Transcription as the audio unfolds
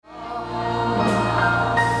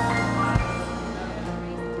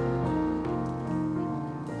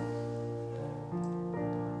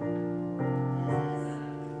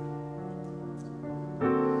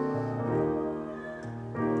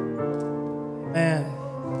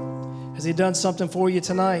Has he done something for you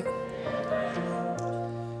tonight?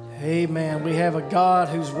 Amen. We have a God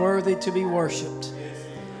who's worthy to be worshiped,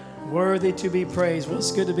 worthy to be praised. Well,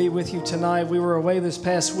 it's good to be with you tonight. We were away this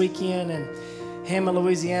past weekend in Hammond,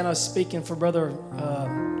 Louisiana, speaking for Brother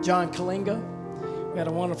John Kalinga. We had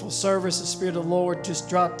a wonderful service. The Spirit of the Lord just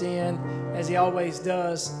dropped in, as he always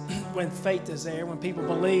does when faith is there, when people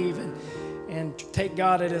believe and take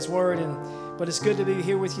God at his word. But it's good to be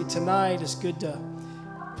here with you tonight. It's good to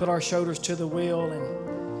put our shoulders to the wheel.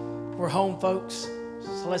 And we're home, folks.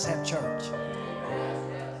 So let's have church.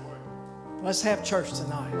 Let's have church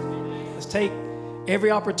tonight. Let's take every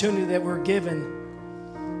opportunity that we're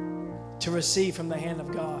given to receive from the hand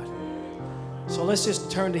of God. So let's just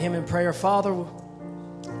turn to him in prayer. Father,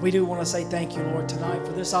 we do want to say thank you, Lord, tonight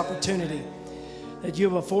for this opportunity that you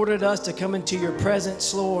have afforded us to come into your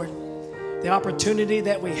presence, Lord. The opportunity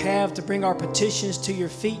that we have to bring our petitions to your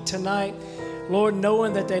feet tonight, Lord,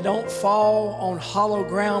 knowing that they don't fall on hollow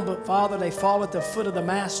ground, but Father, they fall at the foot of the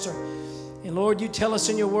Master. And Lord, you tell us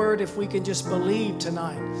in your word, if we can just believe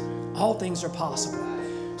tonight, all things are possible.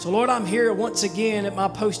 So Lord, I'm here once again at my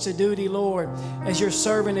post of duty, Lord, as your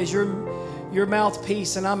servant, as your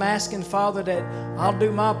mouthpiece. And I'm asking, Father, that I'll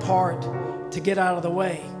do my part to get out of the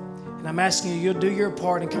way. And I'm asking you'll do your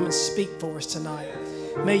part and come and speak for us tonight.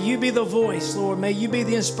 May you be the voice, Lord. May you be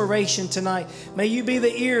the inspiration tonight. May you be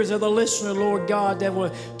the ears of the listener, Lord God, that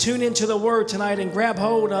will tune into the word tonight and grab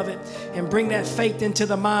hold of it and bring that faith into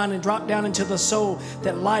the mind and drop down into the soul,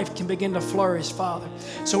 that life can begin to flourish, Father.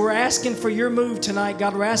 So we're asking for your move tonight,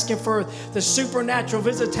 God. We're asking for the supernatural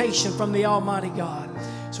visitation from the Almighty God.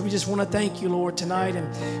 So we just want to thank you, Lord, tonight.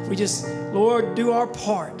 And we just, Lord, do our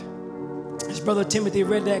part. As Brother Timothy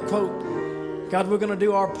read that quote, God, we're going to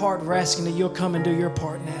do our part. We're asking that you'll come and do your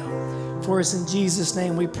part now. For us in Jesus'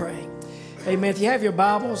 name we pray. Amen. If you have your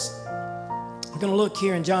Bibles, we're going to look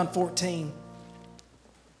here in John 14.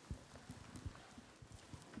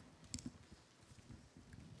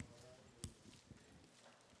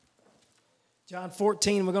 John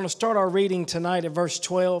 14, we're going to start our reading tonight at verse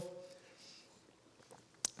 12.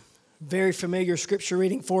 Very familiar scripture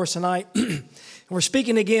reading for us tonight. We're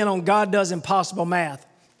speaking again on God does impossible math.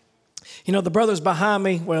 You know, the brothers behind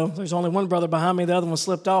me, well, there's only one brother behind me, the other one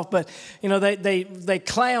slipped off, but, you know, they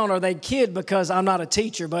clown or they kid because I'm not a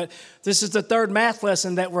teacher, but this is the third math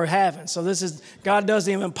lesson that we're having. So this is God Does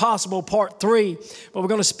the Impossible Part 3. But we're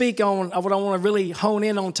going to speak on, what I want to really hone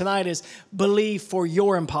in on tonight is believe for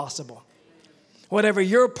your impossible. Whatever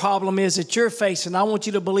your problem is that you're facing, I want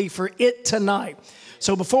you to believe for it tonight.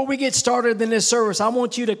 So before we get started in this service, I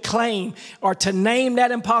want you to claim or to name that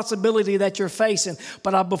impossibility that you're facing.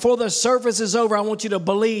 But before the service is over, I want you to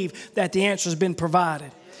believe that the answer has been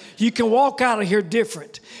provided. You can walk out of here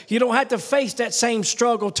different. You don't have to face that same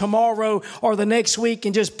struggle tomorrow or the next week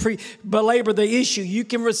and just belabor the issue. You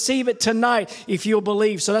can receive it tonight if you'll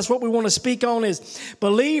believe. So that's what we want to speak on is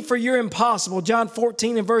believe for your impossible. John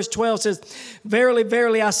 14 and verse 12 says, verily,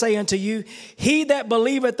 verily, I say unto you, he that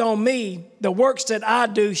believeth on me, the works that I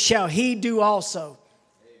do shall he do also.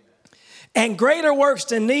 And greater works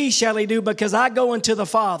than these shall he do, because I go unto the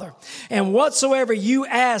Father. And whatsoever you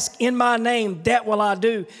ask in my name, that will I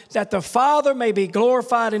do, that the Father may be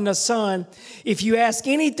glorified in the Son. If you ask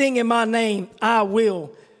anything in my name, I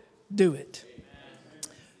will do it.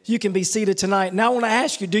 You can be seated tonight. Now I want to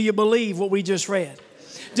ask you, do you believe what we just read?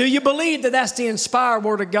 Do you believe that that's the inspired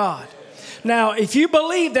word of God? Now, if you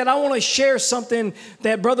believe that, I want to share something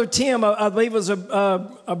that Brother Tim, I believe was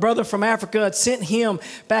a brother from Africa, had sent him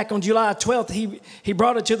back on July 12th. He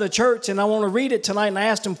brought it to the church, and I want to read it tonight, and I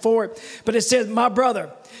asked him for it. But it says, my brother,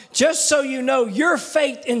 just so you know, your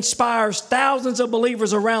faith inspires thousands of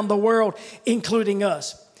believers around the world, including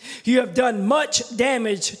us. You have done much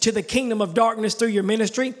damage to the kingdom of darkness through your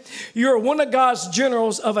ministry. You're one of God's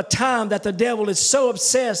generals of a time that the devil is so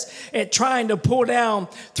obsessed at trying to pull down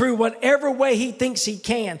through whatever way he thinks he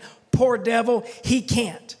can. Poor devil, he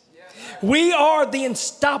can't. We are the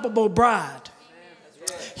unstoppable bride.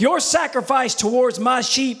 Your sacrifice towards my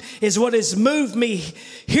sheep is what has moved me.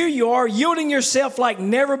 Here you are, yielding yourself like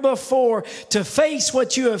never before to face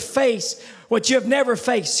what you have faced. What you have never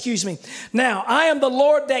faced, Now, I am the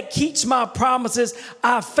Lord that keeps my promises.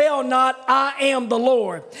 I fail not. I am the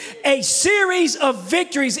Lord. A series of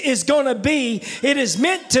victories is going to be. It is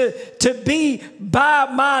meant to be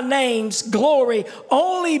by my name's glory.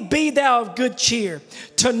 Only be thou of good cheer.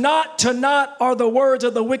 To naught are the words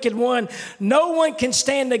of the wicked one. No one can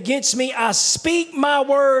stand against me. I speak, my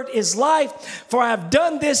word is life, for I have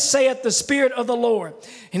done this, saith the Spirit of the Lord.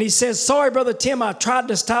 And he says, sorry, Brother Tim, I tried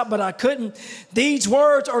to stop, but I couldn't. These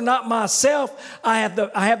words are not myself. I have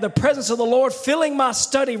the presence of the Lord filling my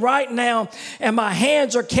study right now, and my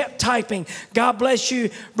hands are kept typing. God bless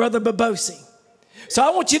you, Brother Babosi. So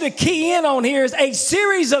I want you to key in on here is a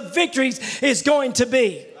series of victories is going to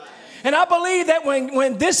be. And I believe that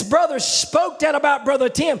when this brother spoke that about Brother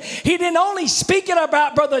Tim, he didn't only speak it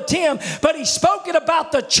about Brother Tim, but he spoke it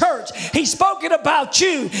about the church. He spoke it about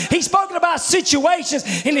you. He spoke it about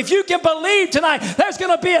situations. And if you can believe tonight, there's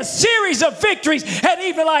going to be a series of victories at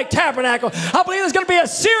Evening Light Tabernacle. I believe there's going to be a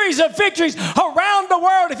series of victories around the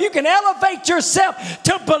world. If you can elevate yourself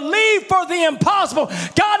to believe for the impossible,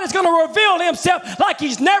 God is going to reveal himself like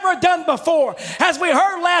he's never done before. As we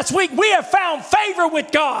heard last week, we have found favor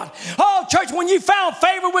with God. Oh, church, when you found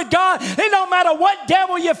favor with God, it don't matter what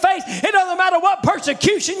devil you face. It doesn't matter what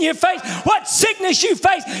persecution you face, what sickness you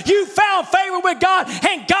face. You found favor with God,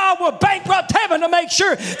 and God will bankrupt heaven to make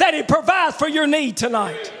sure that he provides for your need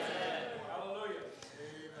tonight.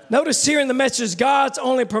 Notice here in the message, God's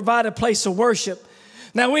only provided place of worship.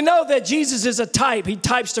 Now, we know that Jesus is a type. He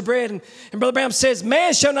types the bread. And Brother Branham says,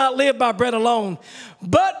 man shall not live by bread alone,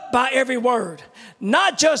 but by every word.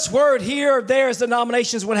 Not just word here or there as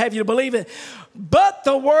denominations would have you to believe it, but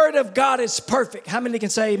the word of God is perfect. How many can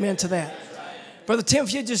say amen to that? Brother Tim,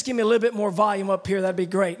 if you'd just give me a little bit more volume up here, that'd be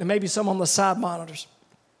great. And maybe some on the side monitors.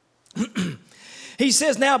 He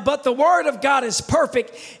says now, but the word of God is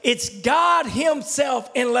perfect. It's God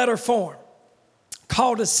himself in letter form,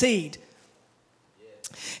 called a seed.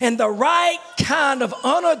 And the right kind of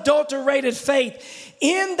unadulterated faith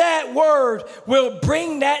in that word will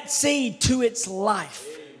bring that seed to its life.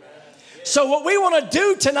 So what we want to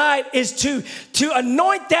do tonight is to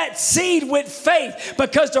anoint that seed with faith,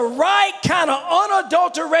 because the right kind of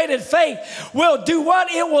unadulterated faith will do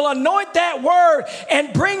what? It will anoint that word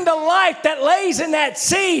and bring the life that lays in that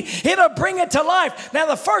seed. It'll bring it to life. Now,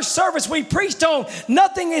 the first service we preached on,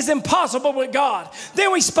 nothing is impossible with God.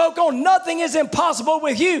 Then we spoke on nothing is impossible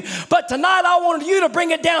with you. But tonight I want you to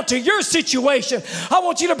bring it down to your situation. I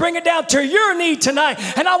want you to bring it down to your need tonight.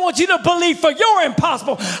 And I want you to believe for your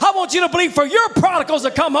impossible. I want you to believe for your prodigals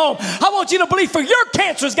to come home. I want you to believe for your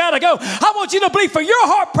cancer's got to go. I want you to believe for your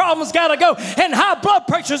heart problems got to go, and high blood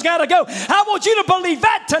pressure's got to go. I want you to believe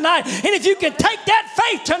that tonight. And if you can take that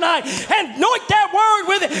faith tonight and anoint that word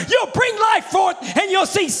with it, you'll bring life forth, and you'll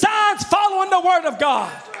see signs following the word of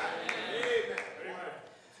God.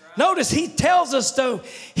 Notice he tells us, though,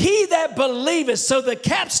 he that believeth. So the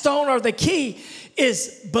capstone or the key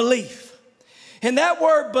is belief. And that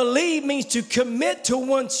word believe means to commit to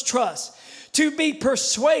one's trust, to be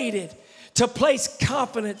persuaded, to place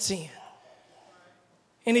confidence in.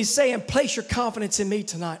 And he's saying, place your confidence in me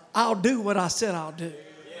tonight. I'll do what I said I'll do.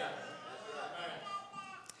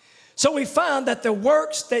 So we find that the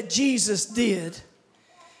works that Jesus did,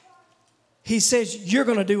 he says, you're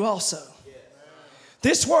going to do also.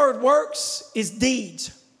 This word works is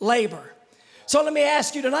deeds, labor. So let me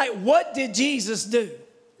ask you tonight, what did Jesus do?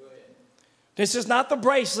 This is not the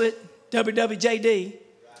bracelet, WWJD.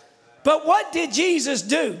 But what did Jesus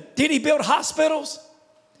do? Did he build hospitals?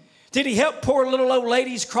 Did he help poor little old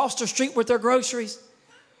ladies cross the street with their groceries?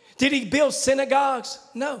 Did he build synagogues?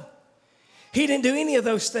 No. He didn't do any of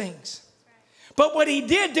those things. But what he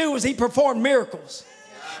did do was he performed miracles.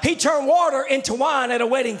 He turned water into wine at a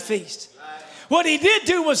wedding feast. What he did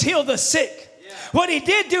do was heal the sick. What he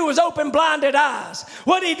did do was open blinded eyes.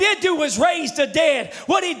 What he did do was raise the dead.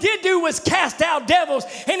 What he did do was cast out devils.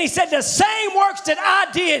 And he said, the same works that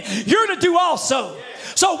I did, you're to do also.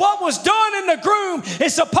 So what was done in the groom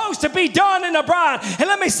is supposed to be done in the bride. And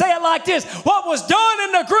let me say it like this. What was done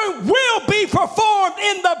in the groom will be performed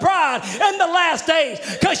in the bride in the last days.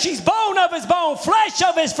 Because she's bone of his bone, flesh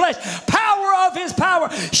of his flesh, power of his power.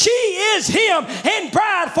 She is him in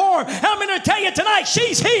bride form. And I'm going to tell you tonight,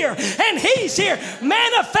 she's here and he's here,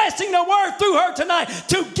 manifesting the word through her tonight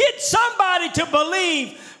to get somebody to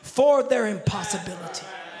believe for their impossibility.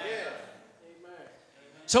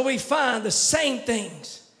 So we find the same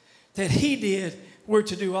things that he did we're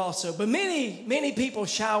to do also. But many people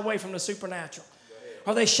shy away from the supernatural.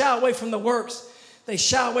 Or they shy away from the works. They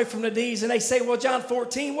shy away from the deeds. And they say, well, John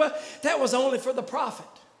 14, well, that was only for the prophet.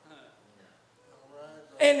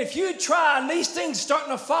 And if you try and these things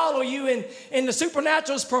starting to follow you and the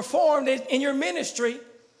supernatural is performed in your ministry,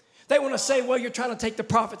 they want to say, well, you're trying to take the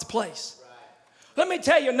prophet's place. Let me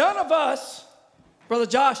tell you, none of us Brother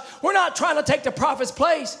Josh, we're not trying to take the prophet's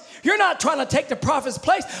place. You're not trying to take the prophet's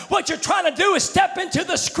place. What you're trying to do is step into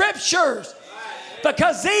the scriptures.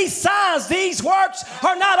 Because these signs, these works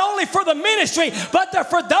are not only for the ministry, but they're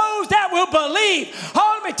for those that will believe.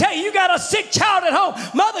 Oh, let me tell you, you got a sick child at home.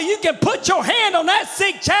 Mother, you can put your hand on that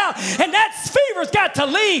sick child, and that fever's got to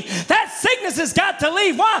leave. That sickness has got to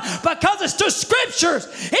leave. Why? Because it's the scriptures.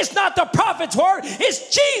 It's not the prophet's word.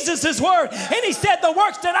 It's Jesus' word. And he said, the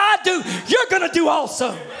works that I do, you're going to do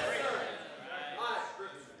also.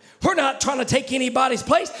 We're not trying to take anybody's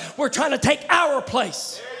place. We're trying to take our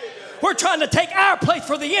place. We're trying to take our place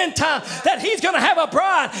for the end time, that he's going to have a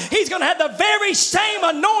bride. He's going to have the very same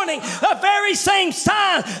anointing, the very same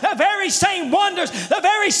signs, the very same wonders, the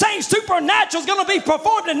very same supernatural is going to be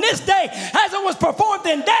performed in this day as it was performed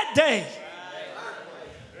in that day.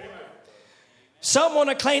 Some want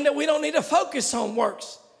to claim that we don't need to focus on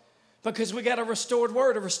works because we got a restored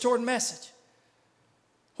word, a restored message.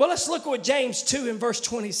 Well, let's look at what James 2 and verse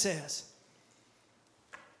 20 says.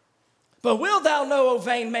 But wilt thou know, O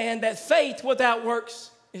vain man, that faith without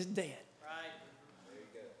works is dead? Right.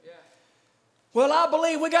 Well, I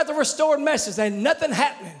believe we got the restored message. There's nothing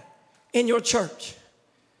happening in your church.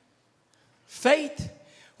 Faith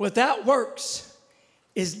without works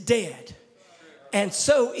is dead. And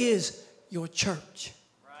so is your church.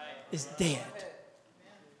 Is dead.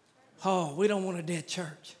 Oh, we don't want a dead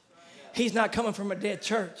church. He's not coming from a dead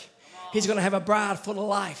church. He's going to have a bride full of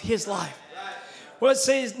life, his life. Well, it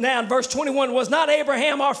says now in verse 21, was not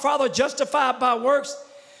Abraham our father justified by works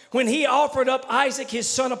when he offered up Isaac his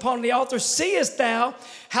son upon the altar? Seest thou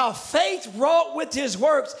how faith wrought with his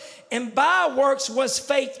works, and by works was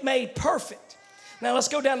faith made perfect? Now let's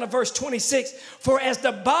go down to verse 26. For as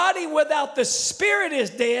the body without the spirit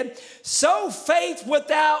is dead, so faith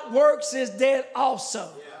without works is dead also.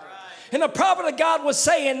 And the prophet of God was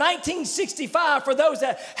saying in 1965, for those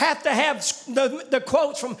that have to have the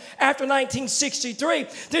quotes from after 1963,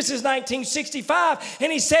 this is 1965,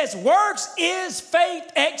 and he says, works is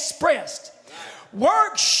faith expressed.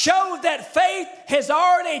 Works show that faith has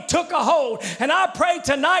already took a hold. And I pray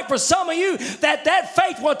tonight for some of you that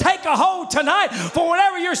faith will take a hold tonight for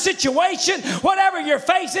whatever your situation, whatever you're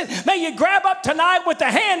facing. May you grab up tonight with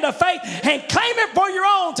the hand of faith and claim it for your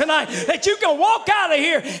own tonight, that you can walk out of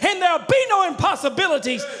here and there'll be no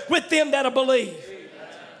impossibilities with them that'll believe.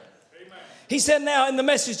 He said now in the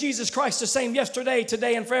Message, Jesus Christ the same yesterday,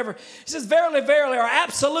 today, and forever. He says, verily, verily, or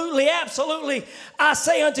absolutely, absolutely, I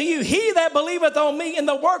say unto you, he that believeth on me in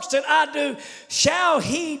the works that I do, shall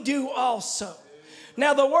he do also.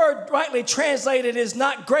 Now the word rightly translated is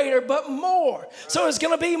not greater, but more. So it's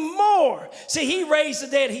going to be more. See, he raised the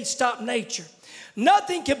dead. He stopped nature.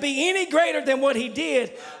 Nothing can be any greater than what he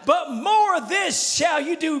did, but more this shall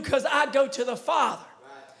you do because I go to the Father.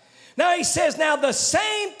 Now he says, now the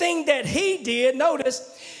same thing that he did,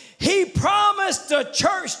 notice, he promised the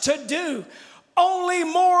church to do only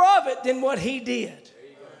more of it than what he did.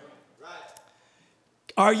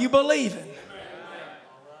 Are you believing?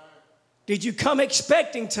 Did you come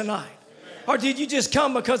expecting tonight? Or did you just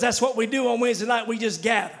come because that's what we do on Wednesday night? We just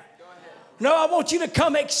gather. No, I want you to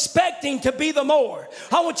come expecting to be the more.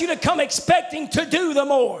 I want you to come expecting to do the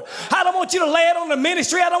more. I don't want you to lay it on the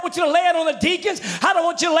ministry. I don't want you to lay it on the deacons. I don't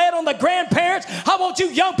want you to lay it on the grandparents. I want you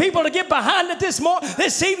young people to get behind it this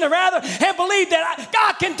evening rather, and believe that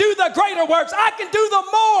I can do the greater works. I can do the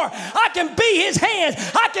more. I can be his hands.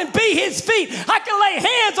 I can be his feet. I can lay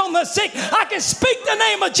hands on the sick. I can speak the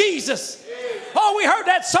name of Jesus. Oh, we heard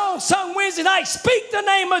that song sung Wednesday night. Speak the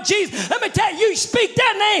name of Jesus. Let me tell you, you speak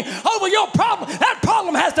that name over your problem. That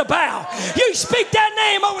problem has to bow. You speak that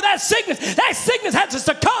name over that sickness. That sickness has to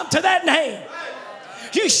succumb to that name.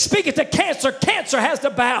 You speak it to cancer. Cancer has to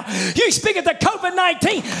bow. You speak it to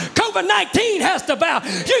COVID-19. COVID-19 has to bow.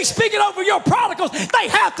 You speak it over your prodigals. They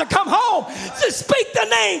have to come home. Just speak the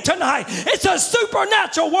name tonight. It's a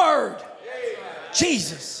supernatural word.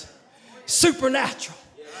 Jesus. Supernatural.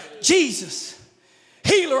 Jesus.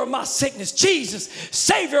 Healer of my sickness. Jesus.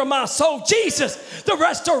 Savior of my soul. Jesus. The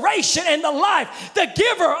restoration and the life. The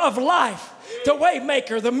giver of life. The way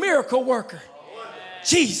maker. The miracle worker.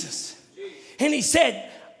 Jesus. And he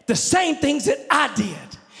said, the same things that I did,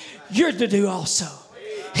 you're to do also.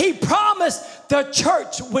 He promised the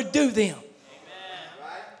church would do them.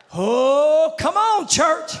 Oh, come on,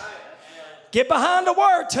 church. Get behind the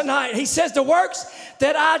word tonight. He says, the works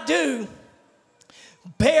that I do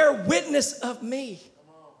bear witness of me.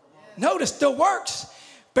 Notice, the works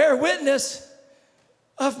bear witness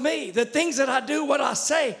of me. The things that I do, what I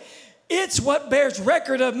say, it's what bears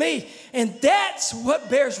record of me. And that's what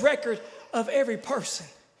bears record of every person.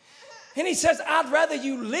 And he says, I'd rather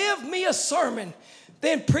you live me a sermon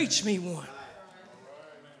then preach me one.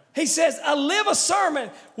 He says, I live a sermon.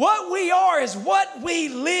 What we are is what we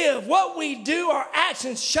live. What we do, our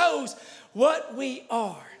actions shows what we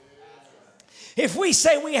are. If we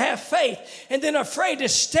say we have faith and then are afraid to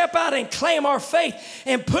step out and claim our faith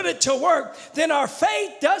and put it to work, then our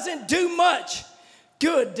faith doesn't do much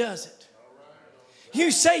good, does it? You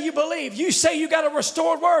say you believe. You say you got a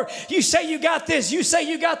restored word. You say you got this. You say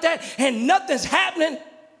you got that. And nothing's happening.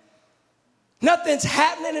 Nothing's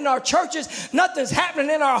happening in our churches. Nothing's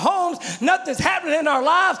happening in our homes. Nothing's happening in our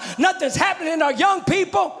lives. Nothing's happening in our young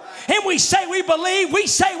people. And we say we believe. We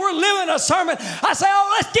say we're living a sermon. I say,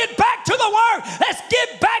 oh, let's get back to the word. Let's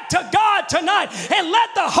get back to God tonight and let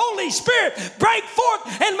the Holy Spirit break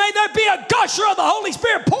forth, and may there be a gusher of the Holy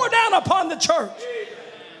Spirit pour down upon the church.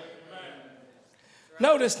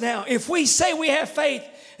 Notice now, if we say we have faith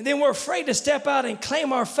and then we're afraid to step out and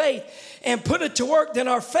claim our faith and put it to work, then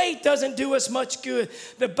our faith doesn't do us much good.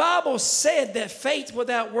 The Bible said that faith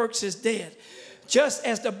without works is dead. Just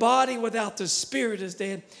as the body without the spirit is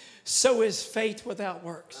dead, so is faith without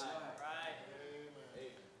works.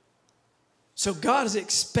 So God is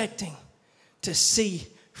expecting to see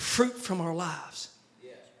fruit from our lives.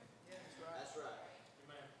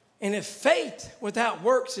 And if faith without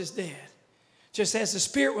works is dead, just as the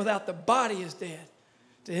spirit without the body is dead,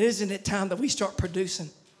 then isn't it time that we start producing?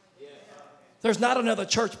 There's not another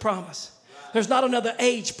church promise. There's not another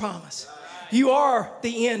age promise. You are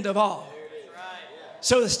the end of all.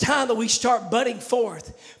 So it's time that we start budding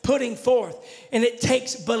forth, putting forth, and it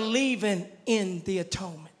takes believing in the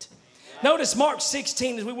atonement. Notice Mark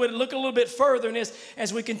 16, as we would look a little bit further in this,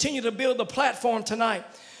 as we continue to build the platform tonight.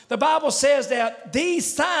 The Bible says that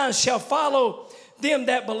these signs shall follow them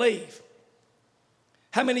that believe.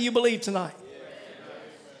 How many of you believe tonight?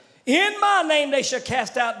 In my name they shall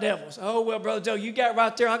cast out devils. Oh, well, Brother Joe, you got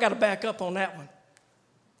right there. I got to back up on that one.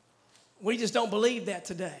 We just don't believe that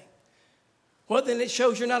today. Well, then it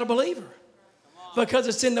shows you're not a believer. Because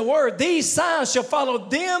it's in the word. These signs shall follow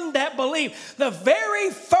them that believe. The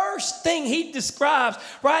very first thing he describes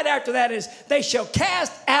right after that is they shall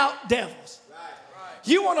cast out devils.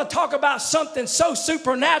 You want to talk about something so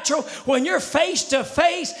supernatural when you're face to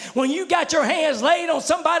face, when you got your hands laid on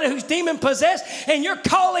somebody who's demon possessed and you're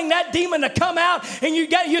calling that demon to come out and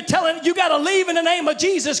you're telling you got to leave in the name of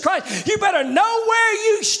Jesus Christ. You better know where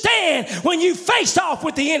you stand when you face off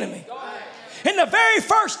with the enemy. And the very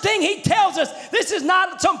first thing he tells us, this is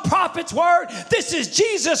not some prophet's word. This is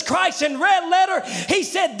Jesus Christ in red letter. He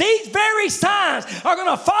said these very signs are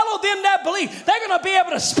going to follow them that believe. They're going to be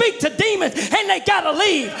able to speak to demons, and they got to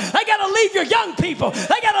leave. They got to leave your young people.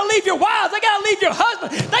 They got to leave your wives. They got to leave your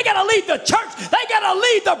husband. They got to leave the church. They got to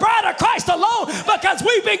leave the bride of Christ alone because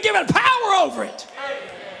we've been given power over it.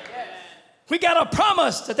 We got a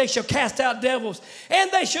promise that they shall cast out devils,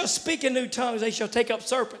 and they shall speak in new tongues. They shall take up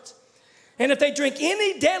serpents. And if they drink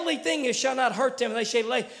any deadly thing, it shall not hurt them. They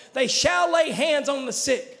shall lay hands on the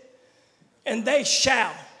sick. And they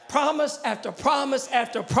shall. Promise after promise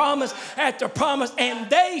after promise after promise. And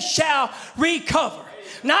they shall recover.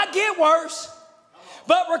 Not get worse,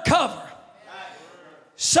 but recover.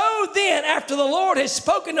 So then, after the Lord had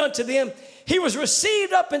spoken unto them, he was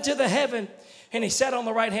received up into the heaven, and he sat on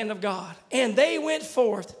the right hand of God. And they went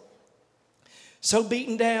forth, so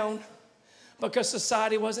beaten down, because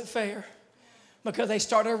society wasn't fair. Because they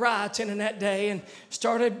started rioting in that day and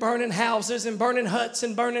started burning houses and burning huts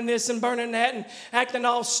and burning this and burning that and acting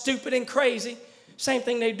all stupid and crazy. Same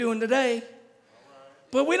thing they're doing today.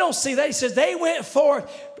 But we don't see that. He says they went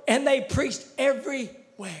forth and they preached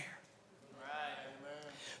everywhere.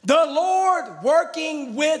 The Lord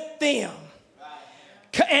working with them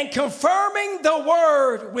and confirming the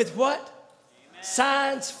word with what?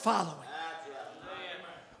 Signs following.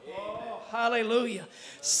 Oh, hallelujah.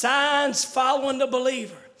 Signs following the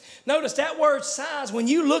believer. Notice that word signs, when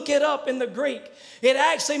you look it up in the Greek, it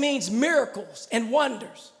actually means miracles and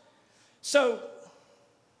wonders. So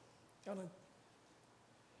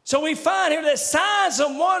we find here that signs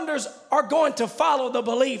and wonders are going to follow the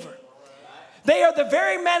believer. They are the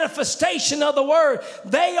very manifestation of the word.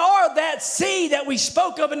 They are that seed that we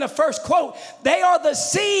spoke of in the first quote. They are the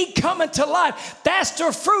seed coming to life. That's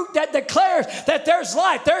the fruit that declares that there's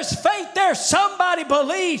life. There's faith there. Somebody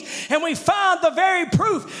believes. And we found the very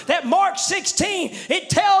proof that Mark 16,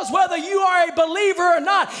 it tells whether you are a believer or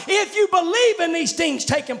not, if you believe in these things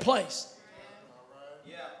taking place.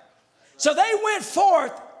 So they went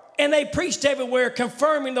forth and they preached everywhere,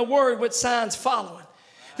 confirming the word with signs following.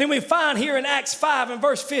 Then we find here in Acts 5 and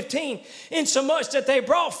verse 15, insomuch that they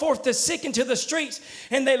brought forth the sick into the streets,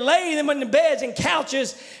 and they laid them in the beds and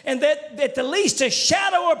couches, and that at the least a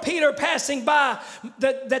shadow of Peter passing by,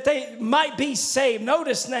 that they might be saved.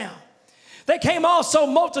 Notice now, there came also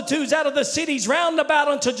multitudes out of the cities round about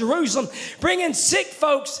unto Jerusalem, bringing sick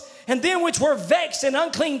folks, and them which were vexed and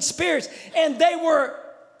unclean spirits, and they were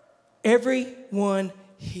everyone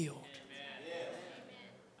healed.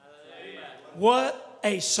 What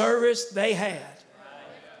a service they had.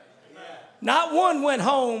 Not one went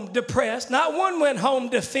home depressed. Not one went home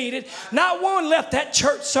defeated. Not one left that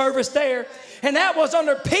church service there. And that was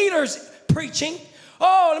under Peter's preaching.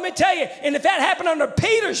 Oh, let me tell you, and if that happened under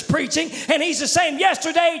Peter's preaching, and he's the same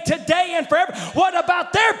yesterday, today, and forever, what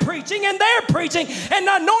about their preaching and their preaching and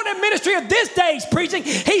the anointed ministry of this day's preaching?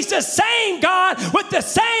 He's the same God with the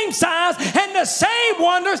same signs and the same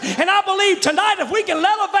wonders. And I believe tonight, if we can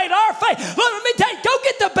elevate our faith, look, let me tell you, go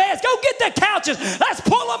get the beds, go get the couches. Let's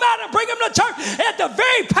pull them out and bring them to church at the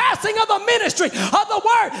very passing of the ministry of the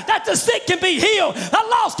word, that the sick can be healed, the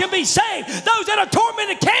lost can be saved, those that are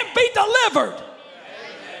tormented can be delivered.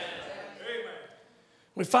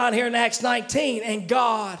 We find here in Acts 19, and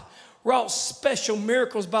God wrought special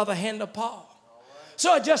miracles by the hand of Paul.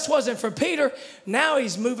 So it just wasn't for Peter. Now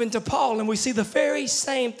he's moving to Paul, and we see the very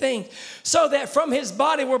same thing. So that from his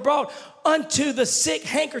body were brought unto the sick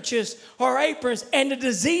handkerchiefs or aprons, and the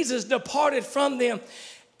diseases departed from them,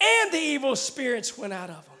 and the evil spirits went out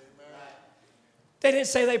of them. They didn't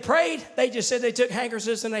say they prayed. They just said they took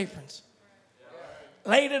handkerchiefs and aprons,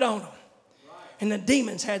 laid it on them, and the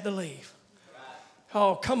demons had to leave.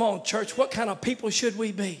 Oh, come on, church. What kind of people should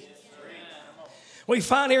we be? We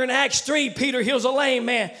find here in Acts 3, Peter heals a lame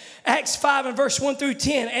man. Acts 5 and verse 1 through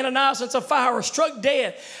 10, Ananias and Sapphira were struck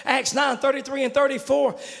dead. Acts 9, 33 and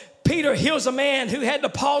 34, Peter heals a man who had the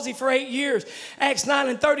palsy for 8 years. Acts 9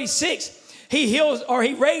 and 36, he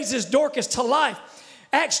raises Dorcas to life.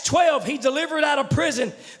 Acts 12, he delivered out of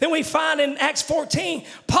prison. Then we find in Acts 14,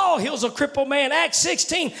 Paul heals a crippled man. Acts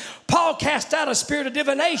 16, Paul cast out a spirit of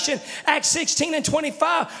divination. Acts 16 and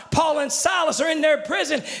 25, Paul and Silas are in their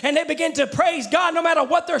prison, and they begin to praise God no matter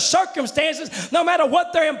what their circumstances, no matter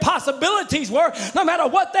what their impossibilities were, no matter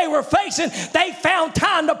what they were facing. They found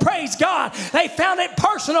time to praise God. They found it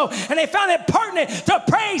personal, and they found it pertinent to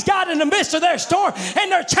praise God in the midst of their storm,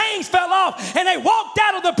 and their chains fell off, and they walked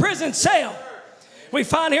out of the prison cell. We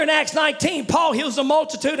find here in Acts 19, Paul heals a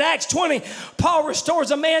multitude. Acts 20, Paul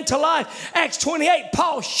restores a man to life. Acts 28,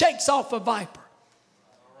 Paul shakes off a viper.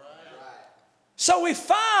 So we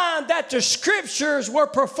find that the scriptures were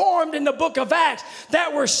performed in the book of Acts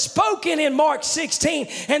that were spoken in Mark 16.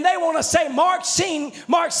 And they want to say Mark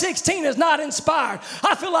 16 is not inspired.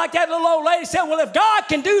 I feel like that little old lady said, well, if God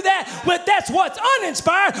can do that with that's what's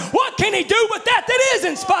uninspired, what can he do with that is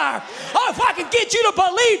inspired? Oh, if I can get you to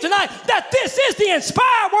believe tonight that this is the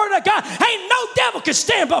inspired word of God, ain't no devil can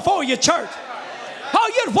stand before you, church.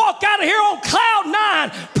 Oh, you'd walk out of here on cloud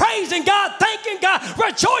 9, praising God, thanking God,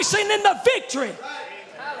 rejoicing in the victory.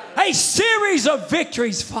 A series of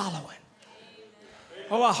victories following.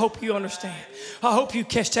 Oh, I hope you understand. I hope you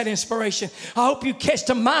catch that inspiration. I hope you catch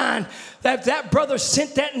the mind that that brother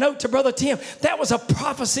sent that note to Brother Tim. That was a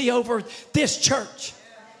prophecy over this church.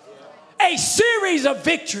 A series of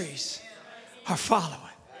victories are following.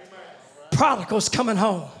 Prodigals coming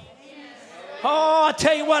home. Oh, I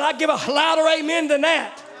tell you what, I give a louder amen than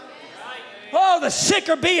that. Oh, the sick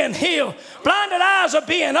are being healed. Blinded eyes are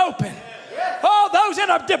being opened. Oh, those that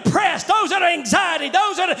are depressed, those that are anxiety,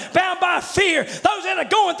 those that are bound by fear, those that are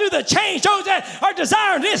going through the change, those that are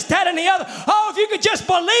desiring this, that, and the other. Oh, if you could just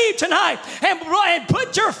believe tonight and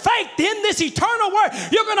put your faith in this eternal word,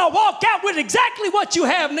 you're going to walk out with exactly what you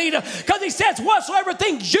have need of. Because he says, whatsoever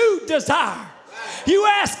things you desire, you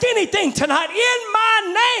ask anything tonight in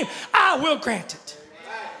my name, I will grant it.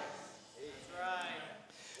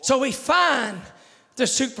 So we find the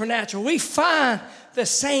supernatural. We find the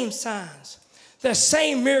same signs, the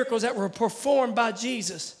same miracles that were performed by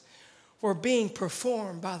Jesus were being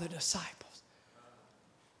performed by the disciples.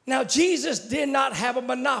 Now, Jesus did not have a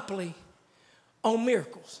monopoly on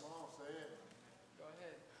miracles.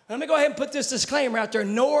 Let me go ahead and put this disclaimer out there,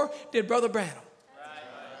 nor did Brother Branham.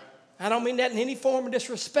 I don't mean that in any form of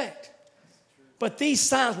disrespect. But these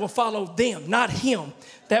signs will follow them, not him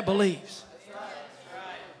that believes.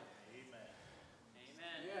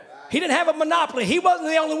 He didn't have a monopoly. He wasn't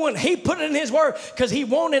the only one. He put it in his word because he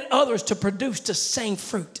wanted others to produce the same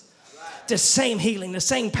fruit, the same healing, the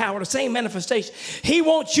same power, the same manifestation. He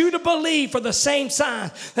wants you to believe for the same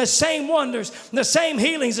signs, the same wonders, the same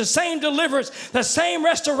healings, the same deliverance, the same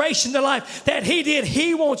restoration to life that he did.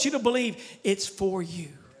 He wants you to believe it's for you.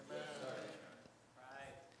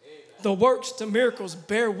 The works, the miracles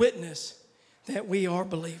bear witness that we are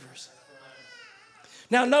believers.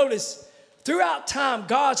 Now notice, throughout time,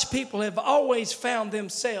 God's people have always found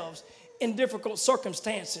themselves in difficult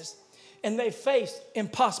circumstances, and they faced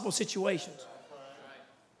impossible situations.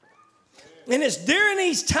 And it's during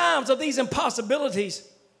these times of these impossibilities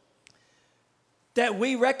that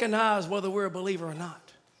we recognize whether we're a believer or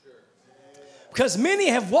not. Because many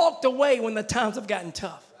have walked away when the times have gotten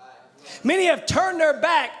tough. Many have turned their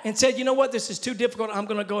back and said, you know what, this is too difficult, I'm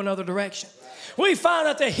going to go another direction. We find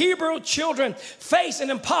that the Hebrew children faced an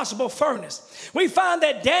impossible furnace. We find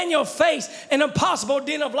that Daniel faced an impossible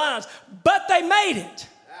den of lions, but they made it.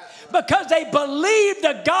 Because they believed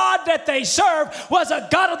the God that they served was a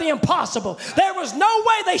God of the impossible. There was no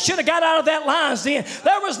way they should have got out of that lion's den.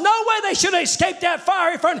 There was no way they should have escaped that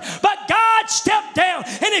fiery furnace. But God stepped down.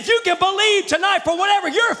 And if you can believe tonight for whatever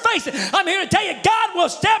you're facing, I'm here to tell you, God will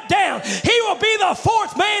step down. He will be the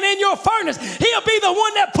fourth man in your furnace. He'll be the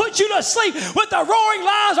one that puts you to sleep with the roaring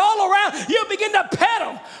lions all around. You'll begin to pet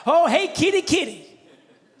them. Oh, hey, kitty, kitty.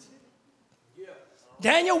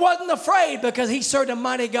 Daniel wasn't afraid because he served a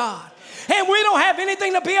mighty God. And we don't have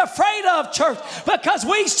anything to be afraid of, church, because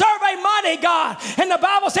we serve a mighty God. And the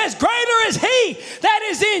Bible says, greater is he that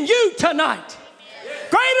is in you tonight.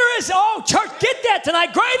 Greater is, oh, church, get that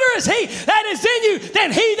tonight. Greater is he that is in you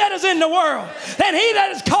than he that is in the world. Than he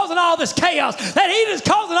that is causing all this chaos. That he that is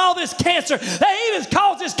causing all this cancer. That he that has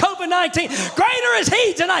caused this COVID-19. Greater is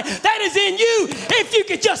he tonight that is in you if you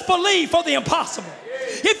could just believe for the impossible.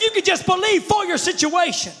 If you could just believe for your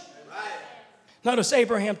situation. Notice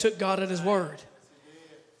Abraham took God at his word.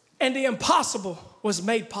 And the impossible was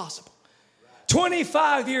made possible.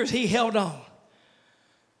 25 years he held on.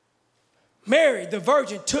 Mary, the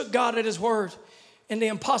virgin, took God at his word. And the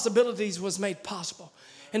impossibilities was made possible.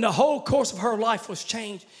 And the whole course of her life was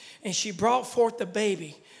changed. And she brought forth the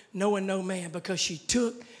baby, knowing no man, because she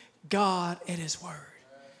took God at his word.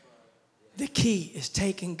 The key is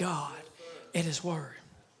taking God at his word.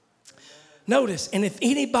 Notice, and if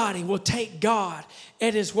anybody will take God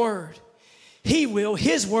at his word,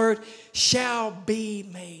 his word shall be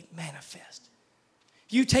made manifest.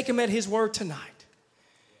 You take him at his word tonight.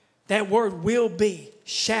 That word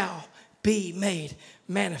shall be made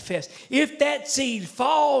manifest. If that seed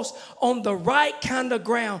falls on the right kind of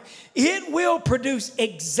ground, it will produce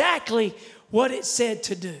exactly what it said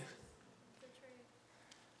to do.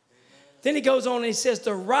 Then he goes on and he says,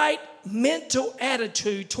 the right mental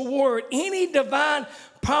attitude toward any divine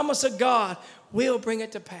promise of God will bring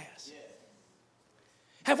it to pass.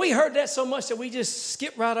 Have we heard that so much that we just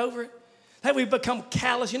skip right over it? That we've become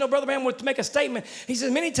callous. You know, Brother Branham would make a statement. He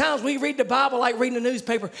says, many times we read the Bible like reading a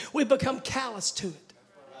newspaper. We become callous to it.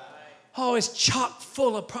 Oh, it's chock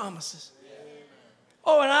full of promises.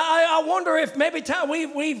 Oh, and I wonder if maybe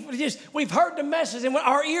we've heard the message and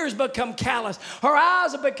our ears become callous. Our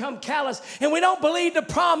eyes have become callous and we don't believe the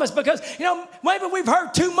promise because, you know, maybe we've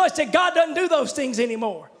heard too much that God doesn't do those things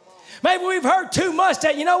anymore. Maybe we've heard too much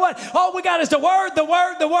that, you know what, all we got is the word, the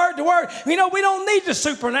word, the word, the word. You know, we don't need the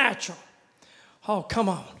supernatural. Oh, come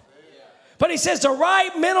on. But he says the right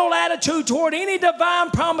mental attitude toward any divine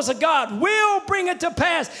promise of God will bring it to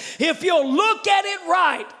pass if you'll look at it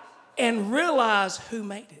right and realize who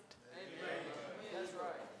made it.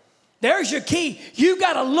 There's your key. You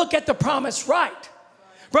got to look at the promise right.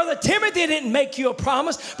 Brother Timothy didn't make you a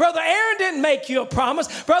promise. Brother Aaron didn't make you a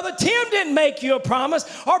promise. Brother Tim didn't make you a promise.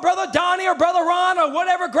 Or Brother Donnie or Brother Ron or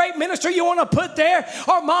whatever great minister you want to put there.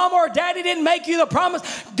 Or Mom or Daddy didn't make you the promise.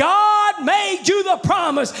 God made you the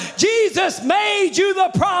promise. Jesus made you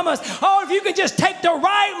the promise. Oh, if you can just take the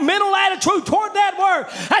right mental attitude toward that word,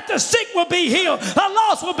 that the sick will be healed. The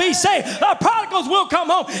lost will be saved. The prodigals will come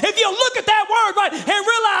home. If you look at that word right and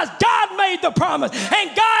realize God made the promise.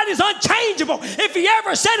 And God is unchangeable. If he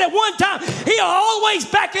ever said it one time, he'll always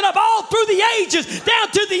back it up all through the ages down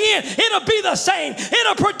to the end. It'll be the same.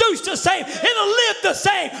 It'll produce the same. It'll live the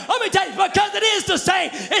same. Let me tell you, because it is the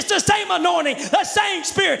same. It's the same anointing, the same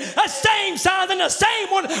spirit, the same signs, and the same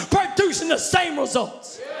one producing the same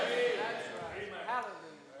results.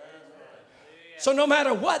 So no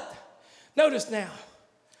matter what, notice now.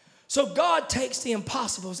 So God takes the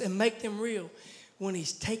impossibles and make them real when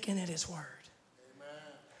he's taken at his word.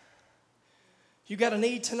 You got a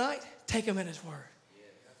need tonight? Take him at his word. Yeah,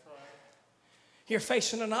 that's right. You're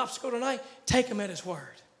facing an obstacle tonight? Take him at his word.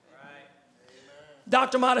 Right.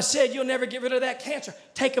 Doctor might have said you'll never get rid of that cancer.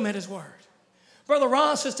 Take him at his word. Brother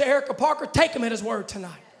Ron, Sister Erica Parker, take him at his word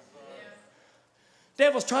tonight. Yeah.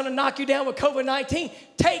 Devil's trying to knock you down with COVID-19.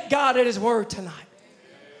 Take God at his word tonight.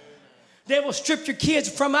 Devil stripped your kids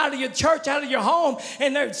from out of your church, out of your home,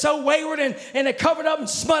 and they're so wayward and they're covered up and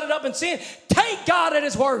smutted up in sin. Take God at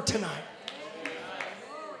his word tonight.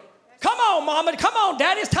 Come on, Mama. Come on,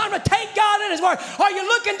 Daddy. It's time to take God at his word. Are you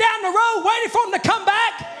looking down the road waiting for him to come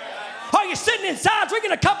back? Are you sitting inside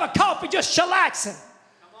drinking a cup of coffee just chillaxing?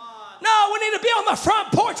 No, we need to be on the front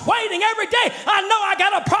porch waiting every day. I know I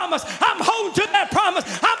got a promise. I'm holding to that promise.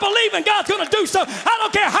 I'm believing God's going to do so. I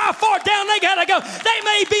don't care how far down they got to go. They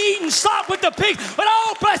may be eating slop with the pigs, but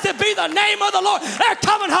oh, blessed be the name of the Lord. They're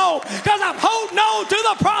coming home because I'm holding on to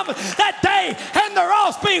the promise that they and their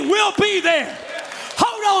offspring will be there.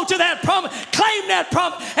 Hold on to that promise. Claim that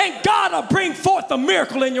promise, and God will bring forth the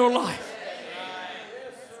miracle in your life.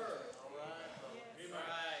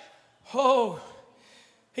 Oh,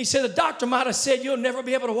 he said, the doctor might have said you'll never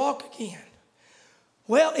be able to walk again.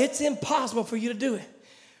 Well, it's impossible for you to do it.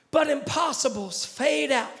 But impossibles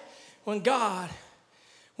fade out when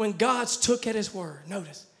God's took at his word.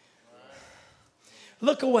 Notice.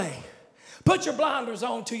 Look away. Put your blinders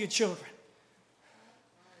on to your children.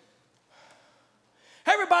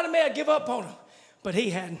 Everybody may have given up on him, but he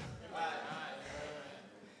hadn't.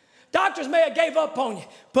 Doctors may have gave up on you,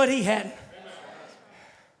 but he hadn't.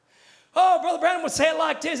 Oh, Brother Branham would say it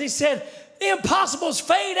like this. He said, the impossibles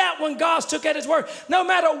fade out when God's took at his word. No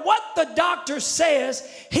matter what the doctor says,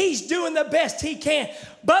 he's doing the best he can.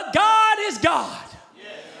 But God is God.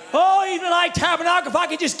 Oh, even like Tabernacle, if I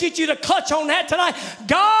could just get you to clutch on that tonight.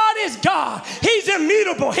 God is God. He's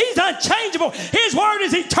immutable. He's unchangeable. His word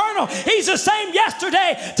is eternal. He's the same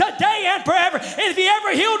yesterday, today, and forever. And if he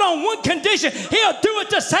ever healed on one condition, he'll do it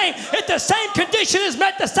the same. If the same condition is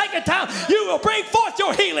met the second time, you will bring forth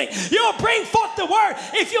your healing. You'll bring forth the word.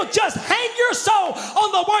 If you'll just hang your soul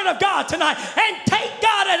on the word of God tonight and take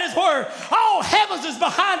God at his word. All heavens is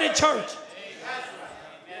behind it, church.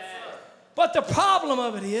 But the problem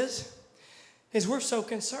of it is we're so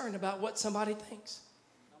concerned about what somebody thinks.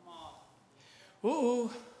 Ooh.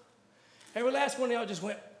 Every last one of y'all just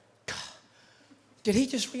went, did he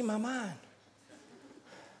just read my mind?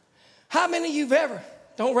 How many of you've ever,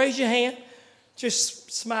 don't raise your hand, just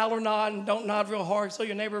smile or nod, and don't nod real hard so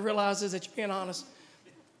your neighbor realizes that you're being honest.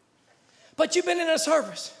 But you've been in a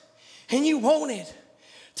service and you wanted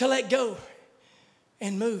to let go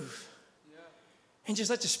and move. And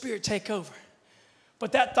just let the Spirit take over.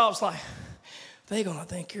 But that thought's like, they're going to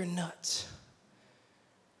think you're nuts.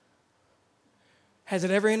 Has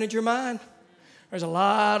it ever entered your mind? There's a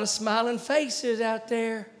lot of smiling faces out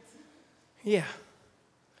there. Yeah.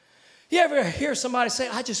 You ever hear somebody say,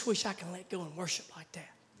 I just wish I can let go and worship like that?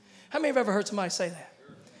 How many have ever heard somebody say that?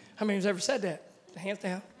 How many have ever said that? Hands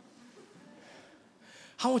down.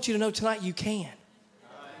 I want you to know tonight you can.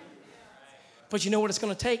 But you know what it's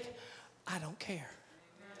going to take? I don't care.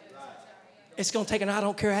 It's going to take an I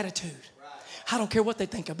don't care attitude. I don't care what they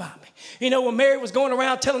think about me. You know, when Mary was going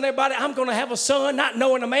around telling everybody, I'm going to have a son, not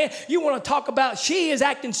knowing a man, you want to talk about she is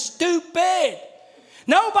acting stupid.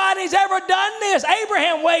 Nobody's ever done this.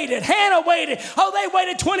 Abraham waited. Hannah waited. Oh, they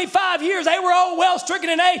waited 25 years. They were old, well stricken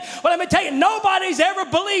in age. But let me tell you, nobody's ever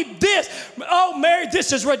believed this. Oh, Mary,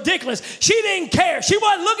 this is ridiculous. She didn't care. She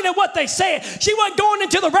wasn't looking at what they said. She wasn't going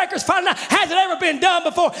into the records finding out, has it ever been done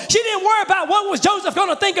before? She didn't worry about what was Joseph going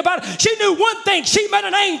to think about it. She knew one thing. She met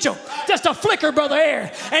an angel, just a flicker, Brother Aaron.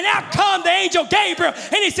 And out come the angel Gabriel.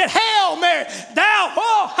 And he said, Hail, Mary, thou,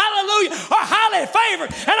 oh, hallelujah, are highly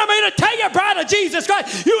favored. And I'm here to tell you, bride of Jesus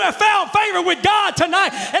Christ, you have found favor with God tonight.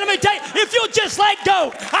 And let me tell you, if you'll just let go,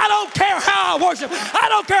 I don't care how I worship. I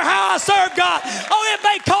don't care how I serve God. Oh, it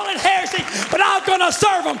may call it heresy, but I'm going to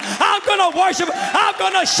serve him. I'm going to worship him. I'm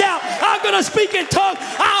going to shout. I'm going to speak in tongues.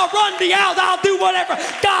 I'll run the aisles. I'll do whatever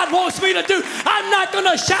God wants me to do. I'm not going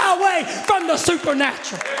to shy away from the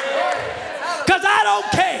supernatural. Because I don't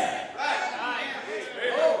care.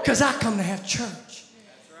 Because I come to have church.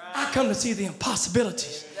 I come to see the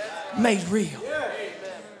impossibilities made real.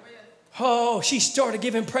 Oh, she started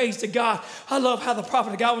giving praise to God. I love how the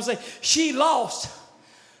prophet of God would say, she lost.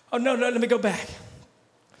 Oh, no, let me go back.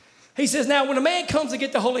 He says, now when a man comes to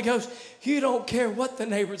get the Holy Ghost, you don't care what the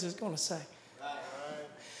neighbors is going to say.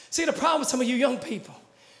 See, the problem with some of you young people,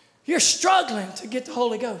 you're struggling to get the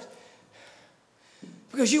Holy Ghost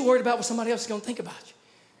because you're worried about what somebody else is going to think about you.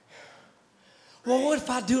 Well, what if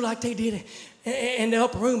I do like they did in the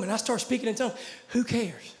upper room and I start speaking in tongues? Who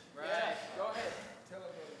cares?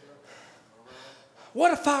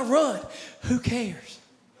 What if I run? Who cares?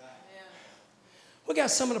 We got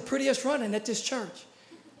some of the prettiest running at this church.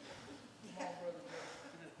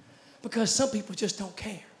 Because some people just don't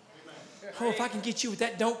care. Oh, if I can get you with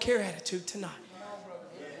that don't care attitude tonight.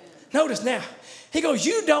 Notice now, he goes,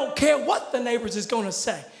 you don't care what the neighbors is going to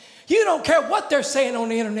say. You don't care what they're saying on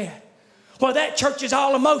the internet. Well, that church is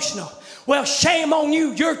all emotional. Well, shame on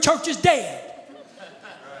you. Your church is dead.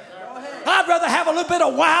 I'd rather have a little bit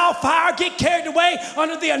of wildfire, get carried away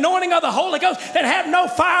under the anointing of the Holy Ghost than have no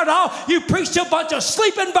fire at all. You preach to a bunch of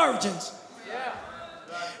sleeping virgins.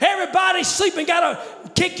 Everybody's sleeping. Got to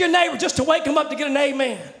kick your neighbor just to wake them up to get an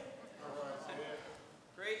amen.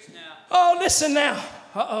 Oh, listen now.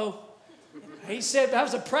 Uh-oh. He said, that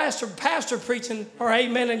was a pastor preaching or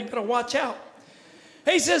amen, and you better watch out.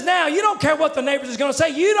 He says, now, you don't care what the neighbors is going to say.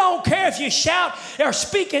 You don't care if you shout or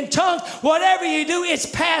speak in tongues. Whatever you do, it's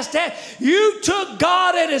past that. You took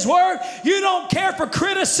God at his word. You don't care for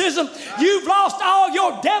criticism. You've lost all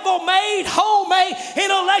your devil-made, homemade,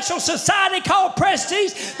 intellectual society called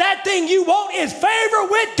prestige. That thing you want is favor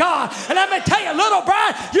with God. And let me tell you, little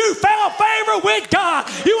bride, you found favor with God.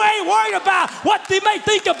 You ain't worried about what they may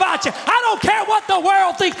think about you. I don't care what the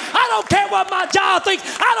world thinks. I don't care what my job thinks.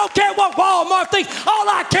 I don't care what Walmart thinks. All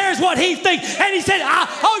I care is what he thinks. And he said,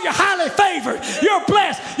 oh, you're highly favored. You're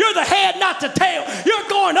blessed. You're the head, not the tail. You're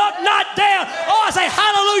going up, not down. Oh, I say,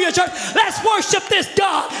 hallelujah, church. Let's worship this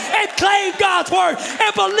God and claim God's word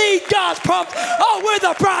and believe God's promise. Oh, we're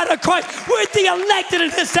the bride of Christ. We're the elected in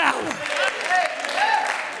this hour.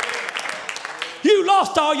 You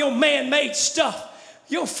lost all your man-made stuff.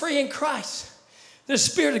 You're free in Christ. The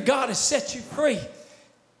Spirit of God has set you free.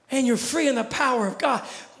 And you're free in the power of God,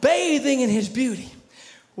 bathing in his beauty.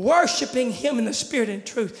 Worshiping him in the spirit and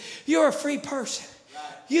truth. You're a free person.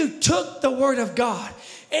 You took the word of God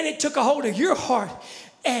and it took a hold of your heart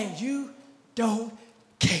and you don't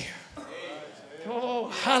care. Oh,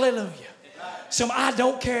 hallelujah. Some I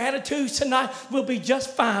don't care attitudes tonight will be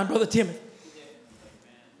just fine, Brother Timothy.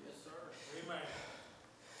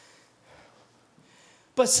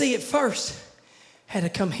 But see, it first had to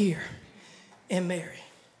come here and marry.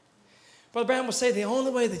 Brother Brown will say the only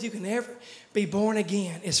way that you can ever be born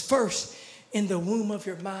again is first in the womb of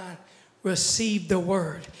your mind, receive the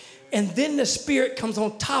word. And then the Spirit comes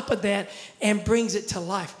on top of that and brings it to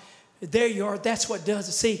life. There you are. That's what does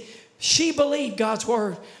it. See, she believed God's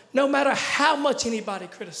word no matter how much anybody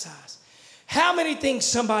criticized, how many things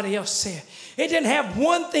somebody else said. It didn't have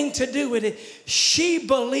one thing to do with it. She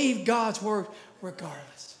believed God's word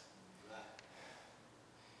regardless.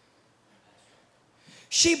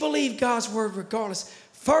 She believed God's word regardless.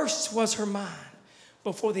 First was her mind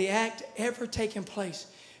before the act ever taken place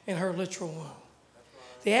in her literal womb.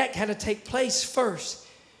 The act had to take place first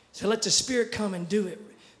to let the Spirit come and do it,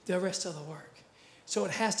 the rest of the work. So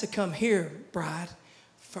it has to come here, bride,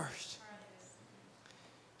 first.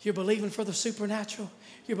 You're believing for the supernatural.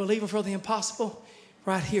 You're believing for the impossible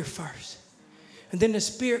right here first. And then the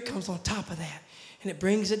Spirit comes on top of that and it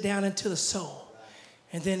brings it down into the soul.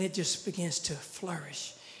 And then it just begins to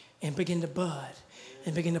flourish and begin to bud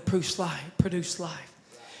and begin to produce life.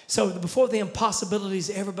 So before the impossibilities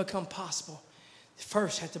ever become possible,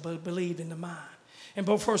 first have to be believed in the mind. And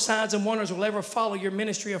before signs and wonders will ever follow your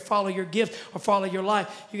ministry or follow your gift or follow your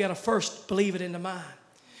life, you got to first believe it in the mind.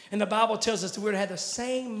 And the Bible tells us that we're to have the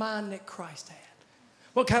same mind that Christ had.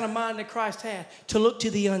 What kind of mind that Christ had? To look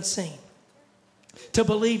to the unseen. To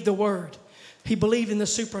believe the word. He believed in the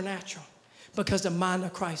supernatural. Because the mind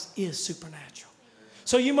of Christ is supernatural.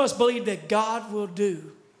 So you must believe that God will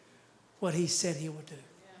do what he said he will do.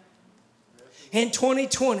 In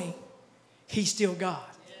 2020, he's still God.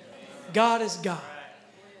 God is God.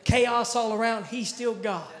 Chaos all around, he's still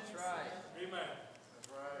God.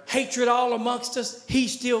 Hatred all amongst us,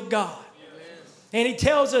 he's still God. And he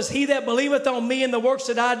tells us, he that believeth on me and the works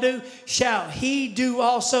that I do, shall he do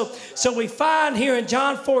also. So we find here in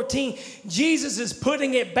John 14, Jesus is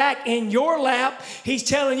putting it back in your lap. He's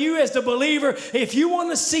telling you as the believer, if you want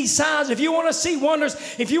to see signs, if you want to see wonders,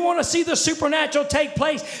 if you want to see the supernatural take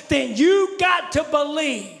place, then you got to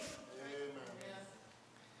believe.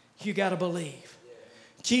 You got to believe.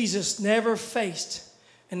 Jesus never faced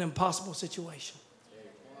an impossible situation.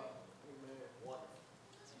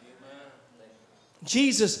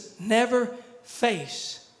 Jesus never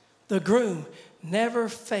faced, the groom never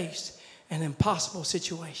faced an impossible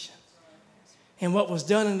situation. And what was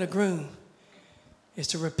done in the groom is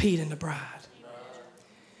to repeat in the bride.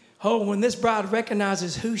 Oh, when this bride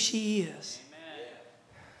recognizes who she is,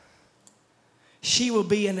 she will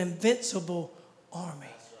be an invincible army.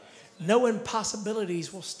 No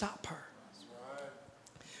impossibilities will stop her.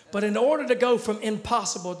 But in order to go from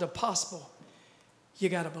impossible to possible, you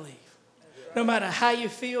got to believe. No matter how you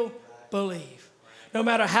feel, believe. No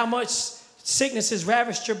matter how much sickness has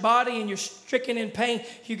ravished your body and you're stricken in pain,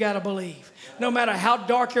 you got to believe. No matter how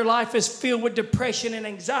dark your life is filled with depression and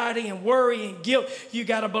anxiety and worry and guilt, you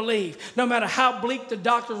got to believe. No matter how bleak the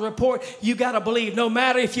doctor's report, you got to believe. No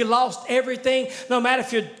matter if you lost everything, no matter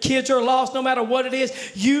if your kids are lost, no matter what it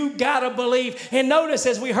is, you got to believe. And notice,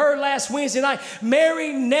 as we heard last Wednesday night,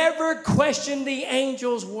 Mary never questioned the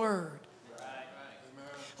angel's word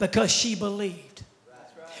because she believed.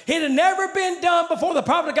 It had never been done before. The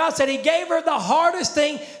prophet of God said he gave her the hardest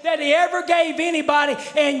thing that he ever gave anybody,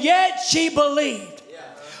 and yet she believed.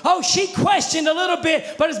 Oh, she questioned a little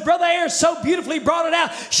bit, but as Brother Aaron so beautifully brought it out,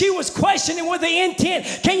 she was questioning with the intent.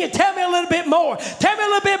 Can you tell me a little bit more? Tell me a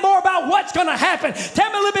little bit more about what's going to happen. Tell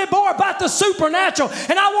me a little bit more about the supernatural.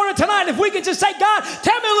 And I wanted tonight, if we could just say, God,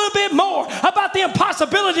 tell me a little bit more about the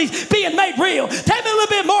impossibilities being made real. Tell me a little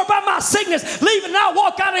bit more about my sickness leaving and I'll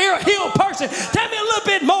walk out of here a healed person. Tell me a little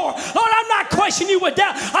bit more. Lord, I'm not questioning you with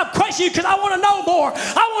doubt. I'm questioning you because I want to know more.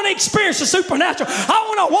 I want to experience the supernatural. I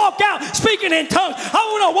want to walk out speaking in tongues. I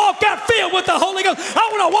want to walk out filled with the Holy Ghost. I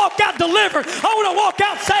want to walk out delivered. I want to walk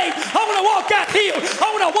out saved. I want to walk out healed. I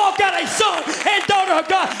want to walk out a son and daughter of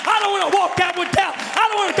God. I don't want to walk out with doubt. I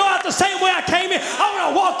don't want to go out the same way I came in. I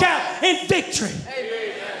want to walk out in victory.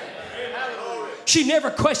 Amen. She never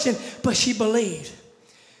questioned, but she believed.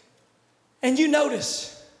 And you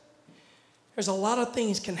notice, there's a lot of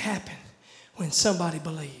things can happen when somebody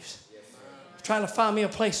believes. I'm trying to find me a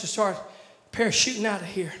place to start parachuting out of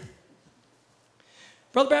here.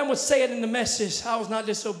 Brother Brown would say it in the message, I was not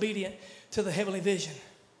disobedient to the heavenly vision.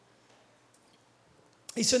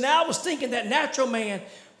 He said, now I was thinking that natural man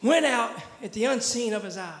went out at the unseen of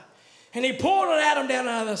his eye. And he poured an atom down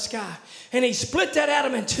out of the sky. And he split that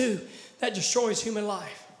atom in two. That destroys human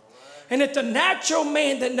life. And if the natural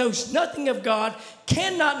man that knows nothing of God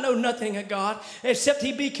cannot know nothing of God except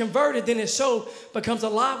he be converted, then his soul becomes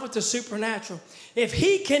alive with the supernatural. If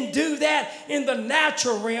he can do that in the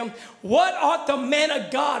natural realm, what ought the men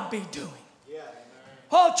of God be doing?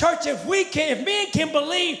 Oh, church, if men can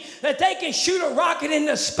believe that they can shoot a rocket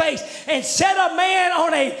into space and set a man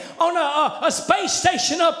on a space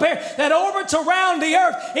station up there that orbits around the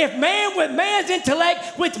earth, if man with man's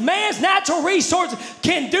intellect, with man's natural resources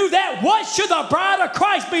can do that, what should the bride of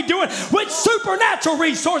Christ be doing with supernatural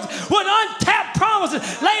resources, with untapped promises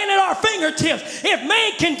laying at our fingertips? If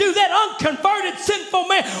man can do that, unconverted, sinful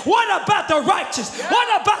man, what about the righteous?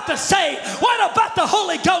 What about the saved? What about the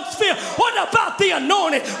Holy Ghost filled? What about the anointed?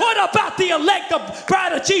 What about the elect, the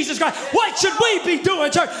bride of Jesus Christ? What should we be doing,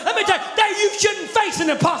 church? Let me tell you, that you shouldn't face an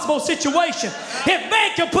impossible situation. If man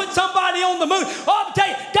can put somebody on the moon, I'll tell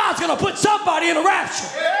you, God's going to put somebody in a rapture.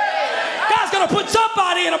 God's going to put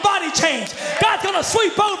somebody in a body change. God's going to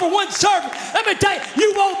sweep over one servant. Let me tell you,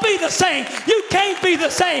 you won't be the same. You can't be the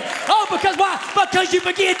same. Oh, because why? Because you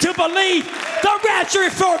begin to believe the rapture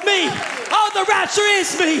is for me. Oh, the rapture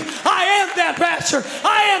is me. I am that rapture.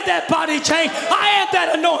 I am that body change. I am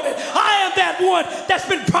that anointed. I am that one that's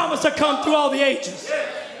been promised to come through all the ages.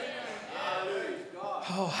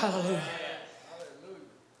 Oh, hallelujah.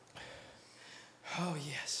 Oh,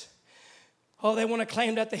 yes. Oh, they want to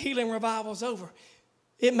claim that the healing revival's over.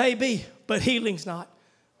 It may be, but healing's not.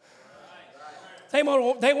 They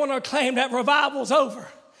want to claim that revival's over.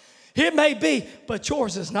 It may be, but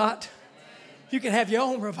yours is not. You can have your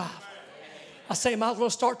own revival. I say, might as well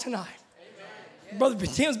start tonight. Brother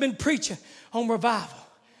Tim's been preaching on revival.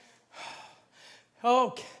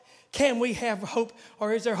 Oh, can we have hope,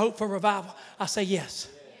 or is there hope for revival? I say yes.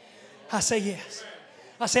 I say yes.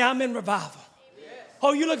 I say I'm in revival.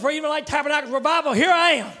 Oh, you looking for even like Tabernacle revival? Here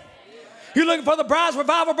I am. You looking for the bride's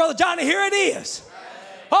revival, Brother Johnny? Here it is.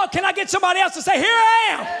 Oh, can I get somebody else to say, here I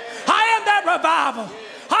am. I am that revival.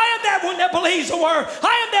 I am that one that believes the word.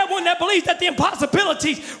 I am that one that believes that the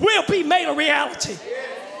impossibilities will be made a reality.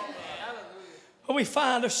 But we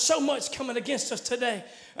find there's so much coming against us today.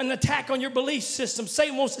 An attack on your belief system.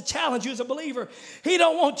 Satan wants to challenge you as a believer. He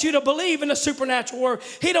don't want you to believe in the supernatural word.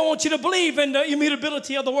 He don't want you to believe in the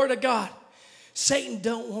immutability of the word of God. Satan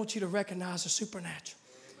don't want you to recognize the supernatural.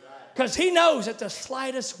 Because he knows that the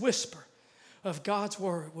slightest whisper of God's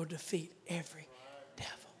word will defeat every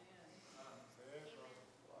devil.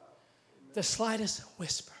 The slightest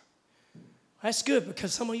whisper. That's good,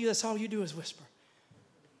 because some of you, that's all you do is whisper.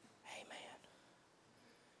 Amen.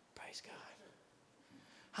 Praise God.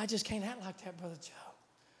 I just can't act like that, Brother Joe.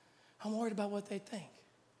 I'm worried about what they think.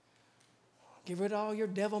 Get rid of all your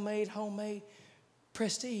devil-made, homemade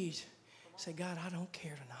prestige. Say, God, I don't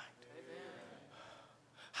care tonight.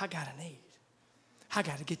 I got a need. I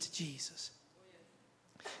got to get to Jesus.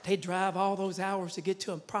 They drive all those hours to get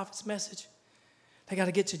to a prophet's message. They got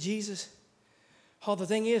to get to Jesus. Oh, the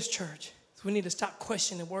thing is, church, So we need to stop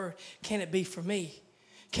questioning the word. Can it be for me?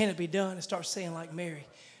 Can it be done? And start saying like Mary,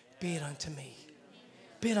 be it unto me.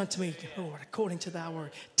 Be it unto me, Lord, according to thy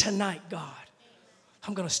word. Tonight, God,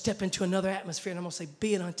 I'm going to step into another atmosphere and I'm going to say,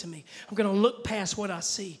 be it unto me. I'm going to look past what I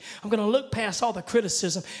see. I'm going to look past all the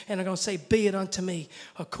criticism and I'm going to say, be it unto me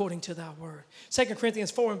according to thy word. 2 Corinthians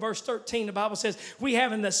 4 and verse 13, the Bible says, we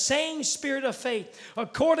have in the same spirit of faith,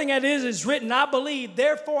 according as it is written, I believe,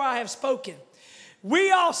 therefore I have spoken.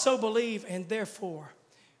 We also believe and therefore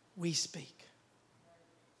we speak.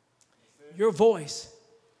 Your voice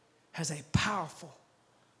has a powerful,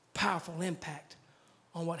 powerful impact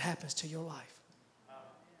on what happens to your life.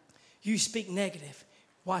 You speak negative,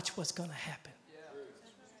 watch what's going to happen.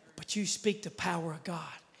 But you speak the power of God,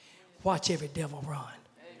 watch every devil run.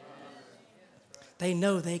 They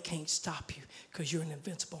know they can't stop you because you're an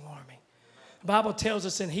invincible army. The Bible tells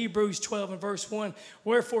us in Hebrews 12 and verse 1,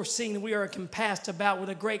 wherefore seeing that we are compassed about with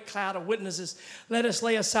a great cloud of witnesses, let us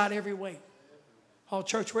lay aside every weight. Oh,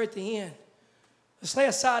 church, we're at the end. Let's lay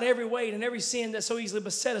aside every weight and every sin that so easily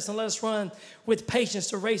beset us, and let us run with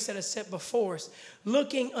patience the race that is set before us,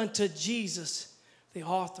 looking unto Jesus, the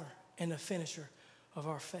author and the finisher of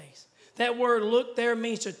our faith. That word look there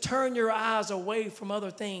means to turn your eyes away from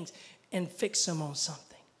other things and fix them on something.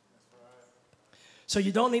 So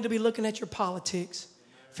you don't need to be looking at your politics,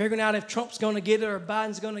 figuring out if Trump's going to get it or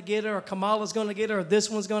Biden's going to get it or Kamala's going to get it or this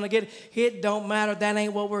one's going to get it. It don't matter. That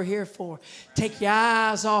ain't what we're here for. Take your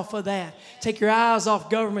eyes off of that. Take your eyes off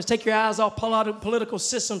governments. Take your eyes off political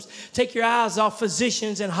systems. Take your eyes off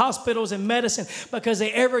physicians and hospitals and medicine because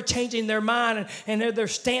they're ever changing their mind and their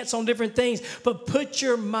stance on different things. But put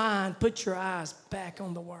your eyes back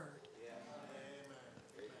on the Word.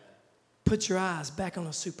 Put your eyes back on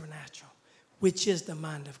the supernatural, which is the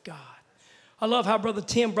mind of God. I love how Brother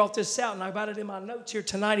Tim brought this out, and I got it in my notes here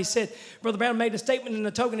tonight. He said, Brother Brown made a statement in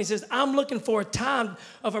the token. He says, I'm looking for a time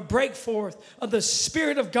of a break forth of the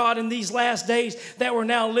Spirit of God in these last days that we're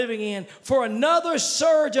now living in, for another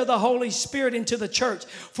surge of the Holy Spirit into the church,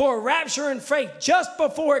 for a rapture and faith just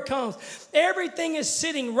before it comes. Everything is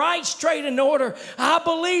sitting right straight in order. I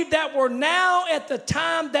believe that we're now at the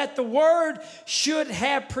time that the Word should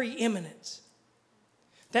have preeminence.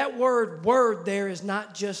 That word there is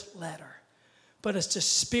not just letter, but it's the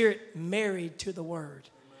Spirit married to the Word,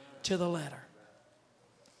 to the letter.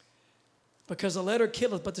 Because the letter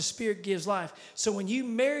killeth, but the Spirit gives life. So when you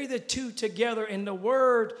marry the two together, and the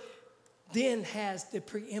Word then has the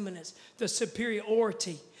preeminence, the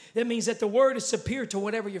superiority. That means that the Word is superior to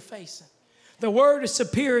whatever you're facing. The Word is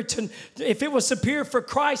superior to, if it was superior for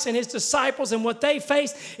Christ and His disciples and what they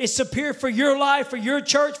faced, it's superior for your life, for your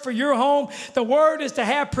church, for your home. The Word is to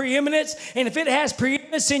have preeminence. And if it has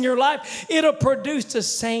preeminence in your life, it'll produce the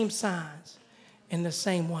same signs and the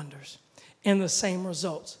same wonders and the same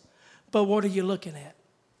results. But what are you looking at?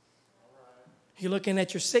 You're looking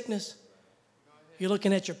at your sickness. You're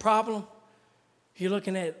looking at your problem. You're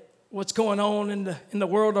looking at what's going on in the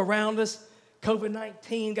world around us.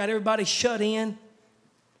 COVID-19 got everybody shut in.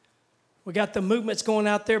 We got the movements going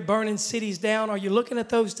out there burning cities down. Are you looking at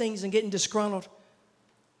those things and getting disgruntled,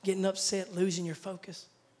 getting upset, losing your focus?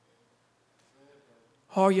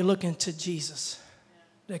 Or are you looking to Jesus,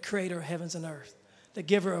 the creator of heavens and earth, the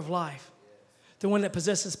giver of life, the one that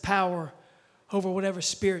possesses power over whatever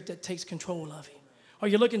spirit that takes control of you? Are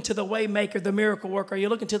you looking to the way maker, the miracle worker? Are you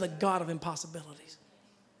looking to the God of impossibilities?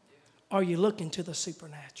 Are you looking to the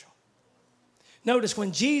supernatural? Notice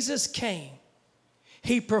when Jesus came,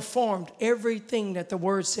 He performed everything that the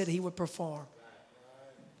Word said He would perform.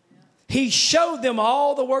 He showed them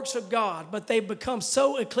all the works of God, but they become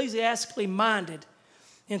so ecclesiastically minded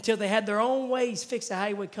until they had their own ways fixed how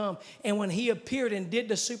He would come. And when He appeared and did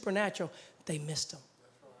the supernatural, they missed Him.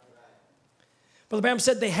 Brother Branham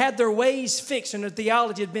said they had their ways fixed and their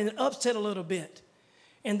theology had been upset a little bit.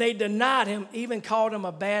 And they denied Him, even called Him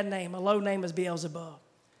a bad name, a low name as Beelzebub.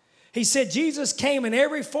 He said Jesus came in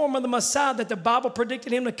every form of the Messiah that the Bible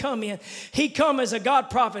predicted Him to come in. He come as a God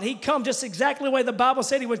prophet. He come just exactly the way the Bible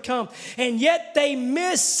said He would come. And yet they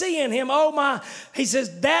miss seeing Him. Oh my, He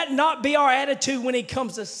says that not be our attitude when He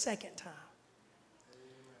comes the second time.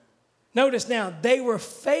 Notice now, they were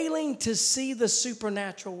failing to see the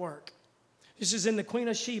supernatural work. This is in the Queen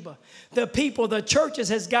of Sheba. The people, the churches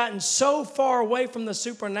has gotten so far away from the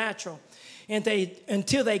supernatural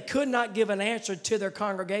until they could not give an answer to their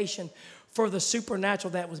congregation for the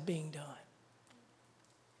supernatural that was being done.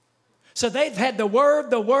 So they've had the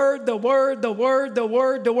word, and when the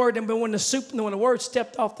word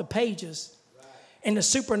stepped off the pages and the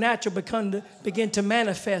supernatural began to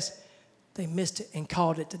manifest, they missed it and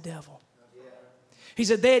called it the devil. He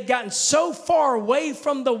said they had gotten so far away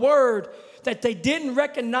from the word that they didn't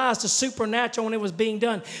recognize the supernatural when it was being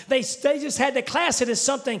done. They just had to class it as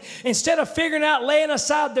something. Instead of figuring out, laying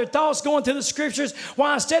aside their thoughts, going through the scriptures,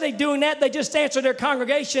 why instead of doing that, they just answered their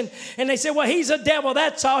congregation and they said, well, he's a devil,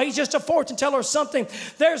 that's all. He's just a fortune teller or something.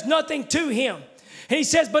 There's nothing to him. And he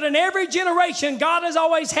says, but in every generation, God has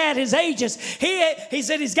always had his agents. He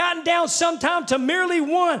said he's gotten down sometime to merely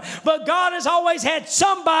one, but God has always had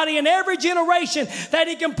somebody in every generation that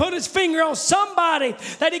he can put his finger on, somebody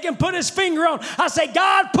that he can put his finger on. I say,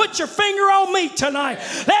 God, put your finger on me tonight.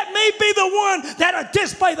 Let me be the one that'll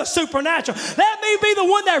display the supernatural. Let me be the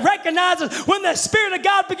one that recognizes when the Spirit of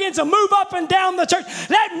God begins to move up and down the church.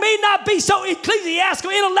 Let me not be so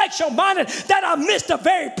ecclesiastical, intellectual minded that I miss the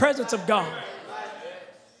very presence of God.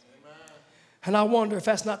 And I wonder if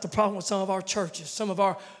that's not the problem with some of our churches, some of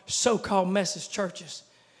our so-called message churches.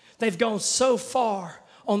 They've gone so far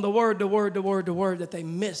on the word that they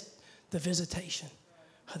missed the visitation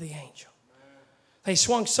of the angel. They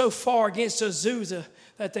swung so far against Azusa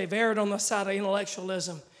that they've erred on the side of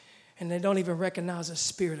intellectualism, and they don't even recognize the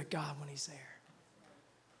Spirit of God when he's there,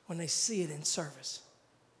 when they see it in service.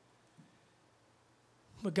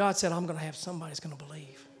 But God said, I'm going to have somebody that's going to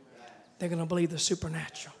believe. They're going to believe the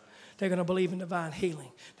supernatural. They're going to believe in divine healing.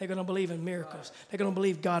 They're going to believe in miracles. They're going to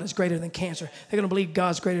believe God is greater than cancer. They're going to believe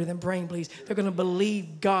God's greater than brain bleeds. They're going to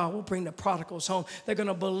believe God will bring the prodigals home. They're going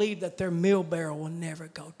to believe that their meal barrel will never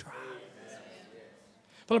go dry.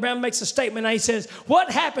 Brother Brown makes a statement and he says, what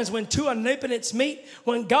happens when two omnipotents meet?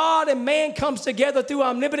 When God and man comes together through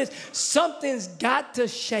omnipotence, something's got to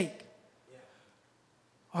shake.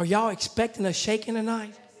 Are y'all expecting a shaking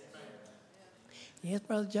tonight? Yes,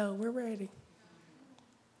 Brother Joe, we're ready.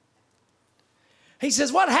 He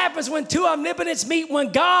says, what happens when two omnipotents meet?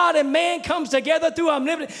 When God and man comes together through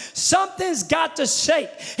omnipotence, something's got to shake.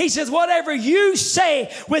 He says, whatever you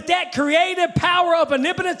say with that creative power of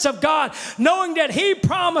omnipotence of God, knowing that he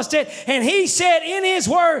promised it and he said in his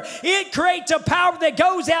word, it creates a power that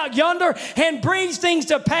goes out yonder and brings things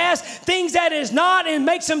to pass, things that is not, and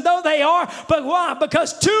makes them though they are. But why?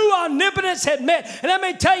 Because two omnipotents had met. And let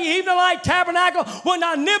me tell you, even like Tabernacle, when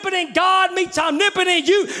omnipotent God meets omnipotent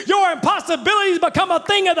you, your impossibilities become a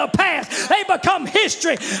thing of the past. They become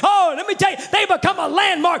history. Oh, let me tell you, they become a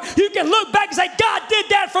landmark. You can look back and say, God did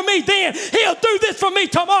that for me then. He'll do this for me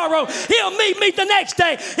tomorrow. He'll meet me the next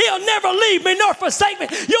day. He'll never leave me nor forsake me.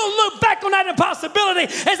 You'll look back on that impossibility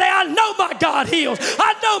and say, I know my God heals.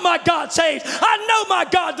 I know my God saves. I know my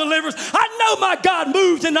God delivers. I know my God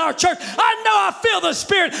moves in our church. I know I feel the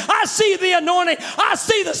Spirit. I see the anointing. I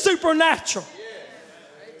see the supernatural.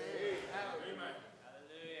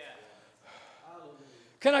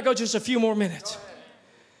 Can I go just a few more minutes?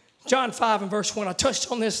 John 5 and verse 1. I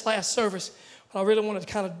touched on this last service, but I really wanted to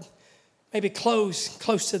kind of maybe close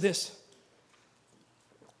to this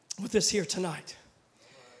with this here tonight.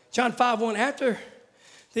 John 5:1. After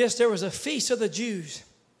this, there was a feast of the Jews,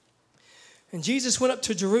 and Jesus went up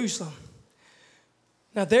to Jerusalem.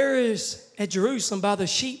 Now there is at Jerusalem by the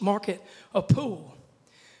sheep market a pool,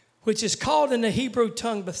 which is called in the Hebrew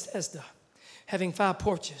tongue Bethesda, having 5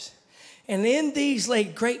 porches. And in these lay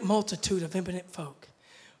great multitude of impotent folk,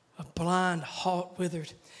 of blind, halt,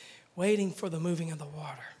 withered, waiting for the moving of the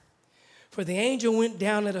water. For the angel went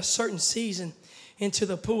down at a certain season into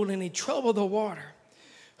the pool, and he troubled the water.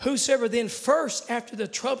 Whosoever then first after the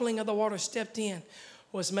troubling of the water stepped in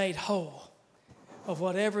was made whole of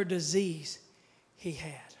whatever disease he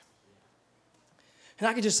had. And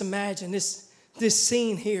I can just imagine this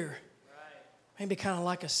scene here, maybe kind of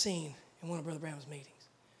like a scene in one of Brother Brown's meetings.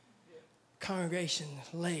 Congregation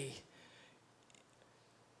lay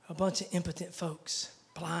a bunch of impotent folks,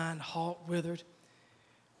 blind, halt, withered,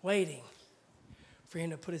 waiting for him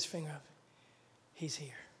to put his finger up. He's here.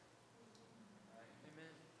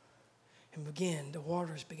 Amen. And the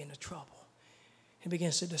waters begin to trouble. He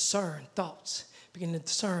begins to discern thoughts, begin to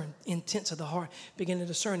discern intents of the heart, begin to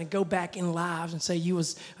discern and go back in lives and say, you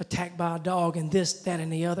was attacked by a dog and this, that,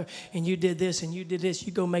 and the other, and you did this and you did this.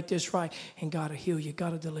 You go make this right, and God will heal you.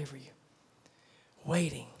 God will deliver you.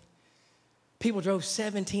 Waiting. People drove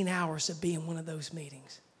 17 hours to be in one of those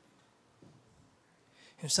meetings.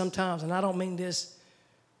 And sometimes, and I don't mean this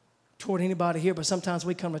toward anybody here, but sometimes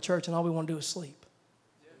we come to church and all we want to do is sleep.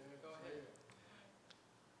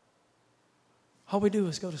 All we do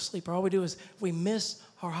is go to sleep, or all we do is we miss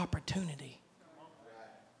our opportunity.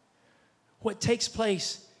 What takes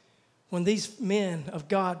place when these men of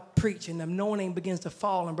God preach and the anointing begins to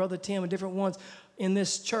fall, and Brother Tim and different ones in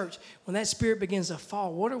this church, when that spirit begins to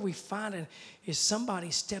fall, what are we finding is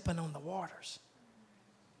somebody stepping on the waters.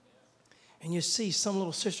 And you see some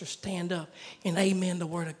little sister stand up and amen the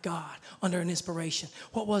word of God under an inspiration.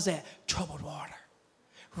 What was that? Troubled water.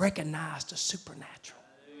 Recognize the supernatural.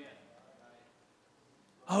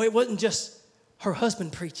 Oh, it wasn't just her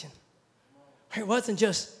husband preaching. It wasn't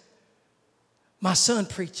just my son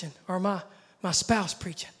preaching or my spouse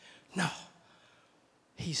preaching. No,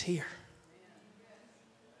 he's here.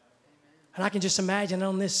 And I can just imagine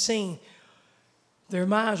on this scene, their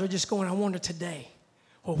minds are just going, I wonder today,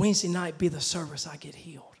 will Wednesday night be the service I get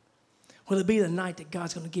healed? Will it be the night that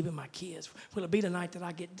God's going to give me my kids? Will it be the night that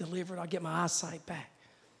I get delivered, I get my eyesight back?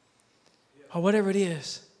 Or whatever it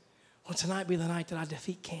is, will tonight be the night that I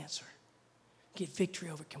defeat cancer, get victory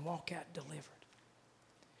over it, can walk out delivered?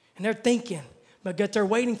 And they're thinking, but they're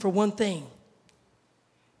waiting for one thing.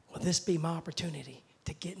 Will this be my opportunity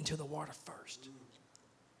to get into the water first?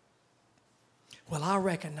 Well, I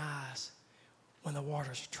recognize when the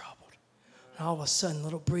waters are troubled. And all of a sudden, a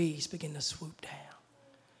little breeze begin to swoop down.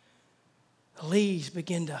 The leaves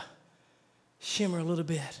begin to shimmer a little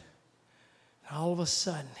bit. And all of a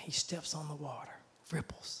sudden, he steps on the water.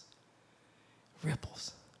 Ripples.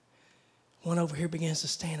 Ripples. One over here begins to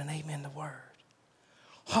stand and amen the word.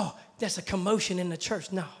 Oh, that's a commotion in the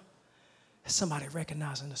church. No. That's somebody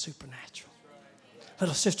recognizing the supernatural.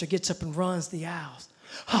 Little sister gets up and runs the aisles.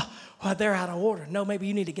 Oh, well, they're out of order. No, maybe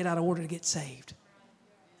you need to get out of order to get saved.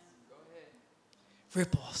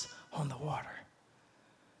 Ripples on the water.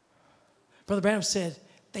 Brother Branham said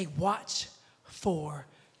they watch for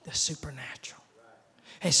the supernatural.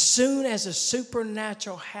 As soon as the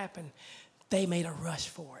supernatural happened, they made a rush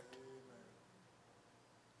for it.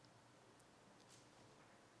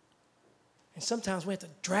 And sometimes we have to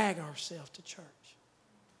drag ourselves to church.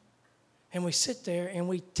 And we sit there and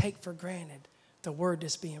we take for granted the word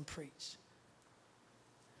that's being preached.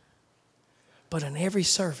 But in every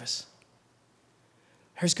service,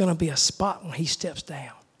 there's going to be a spot when he steps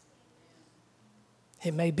down.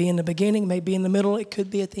 It may be in the beginning, may be in the middle, it could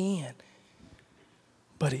be at the end.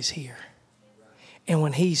 But he's here. And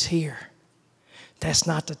when he's here, that's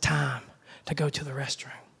not the time to go to the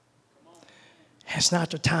restroom. It's not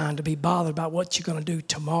the time to be bothered about what you're going to do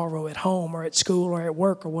tomorrow at home or at school or at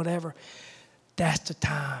work or whatever. That's the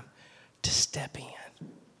time to step in.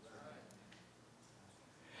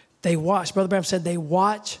 They watch. Brother Branham said they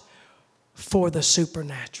watch for the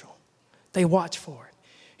supernatural. They watch for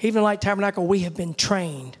it. Even like Tabernacle, we have been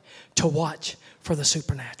trained to watch for the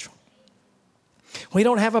supernatural. We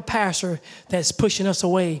don't have a pastor that's pushing us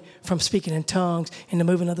away from speaking in tongues and the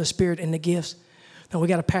moving of the Spirit and the gifts. No, we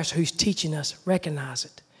got a pastor who's teaching us, recognize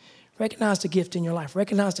it. Recognize the gift in your life.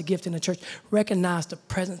 Recognize the gift in the church. Recognize the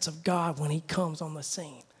presence of God when he comes on the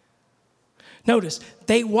scene. Notice,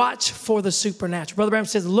 they watch for the supernatural. Brother Branham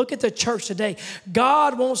says, look at the church today.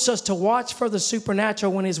 God wants us to watch for the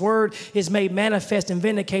supernatural when his word is made manifest and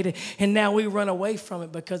vindicated, and now we run away from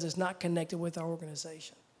it because it's not connected with our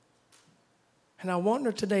organization. And I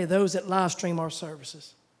wonder today, those that live stream our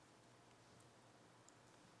services,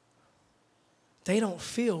 they don't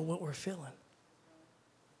feel what we're feeling.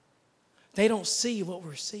 They don't see what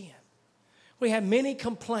we're seeing. We had many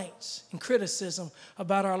complaints and criticism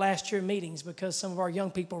about our last year meetings because some of our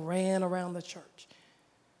young people ran around the church.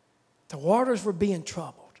 The waters were being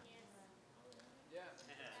troubled.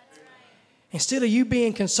 Instead of you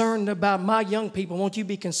being concerned about my young people, won't you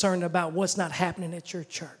be concerned about what's not happening at your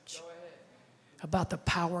church? About the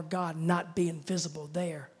power of God not being visible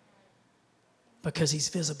there because he's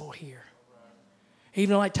visible here.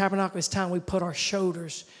 Even like Tabernacle, it's time we put our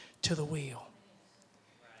shoulders to the wheel.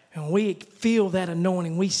 And we feel that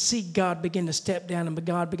anointing. We see God begin to step down and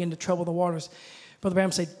God begin to trouble the waters. Brother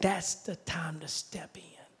Branham said, that's the time to step in.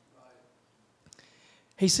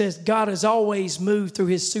 He says God has always moved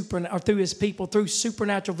through through his people through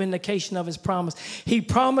supernatural vindication of his promise. He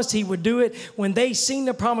promised he would do it. When they seen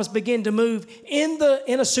the promise begin to move in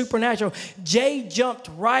a supernatural, Jay jumped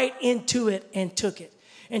right into it and took it.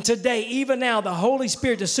 And today, even now, the Holy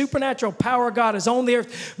Spirit, the supernatural power of God is on the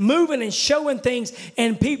earth, moving and showing things,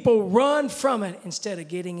 and people run from it instead of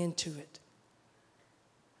getting into it.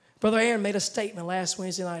 Brother Aaron made a statement last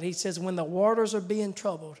Wednesday night. He says, when the waters are being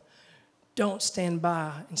troubled, don't stand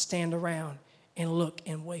by and stand around and look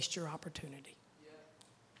and waste your opportunity. Yeah,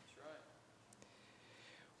 that's right.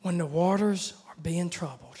 When the waters are being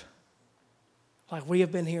troubled, like we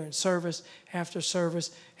have been here in service after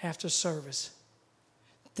service after service,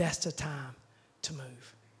 that's the time to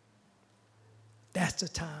move. That's the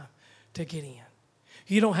time to get in.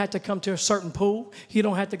 You don't have to come to a certain pool. You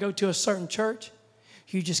don't have to go to a certain church.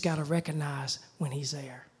 You just got to recognize when he's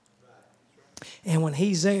there. And when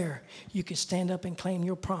he's there, you can stand up and claim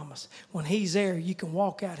your promise. When he's there, you can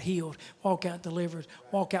walk out healed, walk out delivered,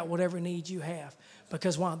 walk out whatever needs you have.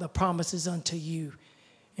 Because why? The promise is unto you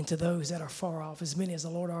and to those that are far off, as many as the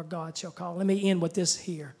Lord our God shall call. Let me end with this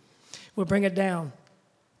here. We'll bring it down.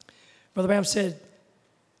 Brother Branham said,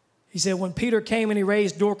 he said, when Peter came and he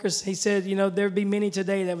raised Dorcas, he said, there'd be many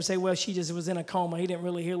today that would say, well, she just was in a coma. He didn't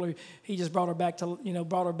really heal her. He just brought her back,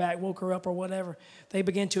 woke her up or whatever. They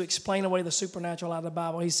began to explain away the supernatural out of the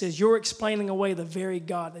Bible. He says, you're explaining away the very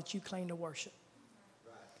God that you claim to worship.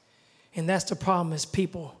 Right. And that's the problem, is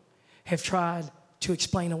people have tried to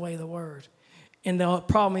explain away the word. And the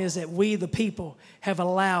problem is that we, the people, have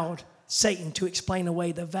allowed Satan to explain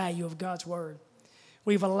away the value of God's word.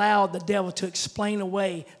 We've allowed the devil to explain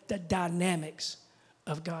away the dynamics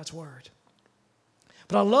of God's word.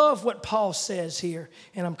 But I love what Paul says here,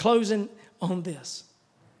 and I'm closing on this.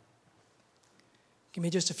 Give me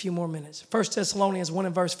just a few more minutes. 1 Thessalonians 1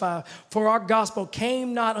 and verse 5. For our gospel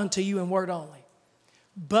came not unto you in word only,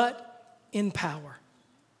 but in power,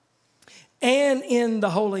 and in the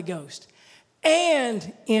Holy Ghost,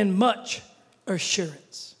 and in much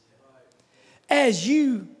assurance. As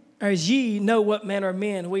ye know what manner of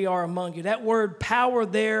men we are among you. That word power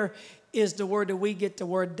there is the word that we get the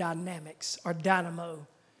word dynamics or dynamo.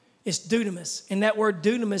 It's dunamis. And that word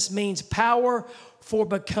dunamis means power for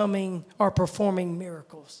becoming or performing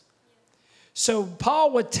miracles. So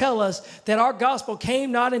Paul would tell us that our gospel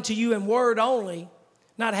came not into you in word only,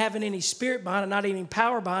 not having any spirit behind it, not any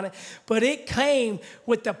power behind it, but it came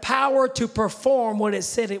with the power to perform what it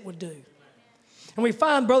said it would do. And we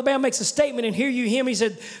find Brother Branham makes a statement, and hear you him. He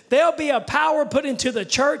said, there'll be a power put into the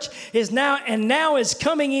church now is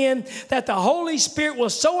coming in, that the Holy Spirit will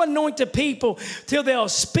so anoint the people till they'll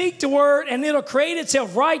speak the word and it'll create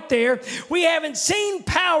itself right there. We haven't seen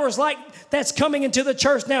powers like that's coming into the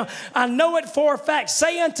church now. I know it for a fact.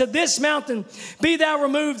 Say unto this mountain, be thou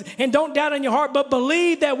removed, and don't doubt in your heart, but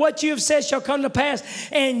believe that what you have said shall come to pass,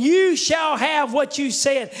 and you shall have what you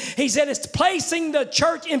said. He said it's placing the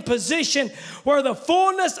church in position where the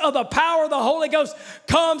fullness of the power of the Holy Ghost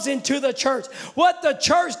comes into the church. What the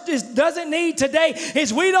church doesn't need today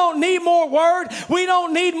is we don't need more word. We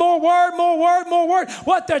don't need more word.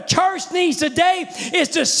 What the church needs today is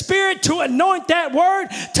the Spirit to anoint that word,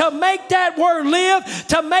 to make that word live,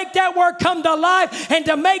 to make that word come to life, and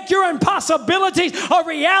to make your impossibilities a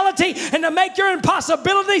reality, and to make your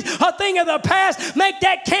impossibilities a thing of the past. Make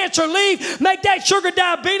that cancer leave, make that sugar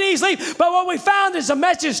diabetes leave. But what we found is the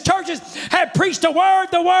message churches have preached the word,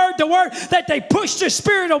 that they pushed the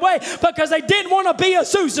Spirit away because they didn't want to be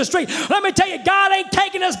Azusa Street. Let me tell you, God ain't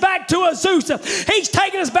taking us back to Azusa. He's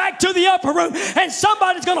taking us back to the upper room, and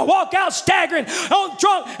somebody's going to walk out staggering on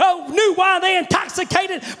drunk, new wine. They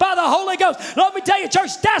intoxicated by the Holy Ghost. Let me tell you,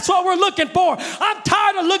 church, that's what we're looking for. I'm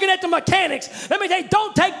tired of looking at the mechanics. Let me tell you,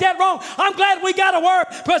 don't take that wrong. I'm glad we got a word,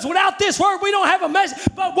 because without this word, we don't have a message.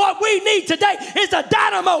 But what we need today is a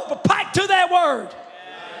dynamo packed to that word.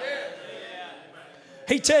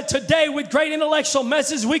 He said today with great intellectual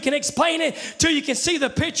messages, we can explain it till you can see the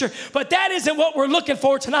picture. But that isn't what we're looking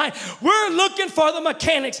for tonight. We're looking for the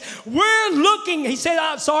mechanics. He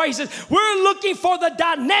says, we're looking for the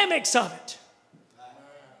dynamics of it.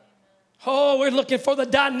 Oh, we're looking for the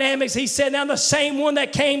dynamics. He said, now the same one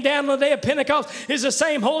that came down on the day of Pentecost is the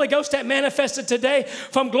same Holy Ghost that manifested today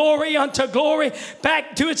from glory unto glory,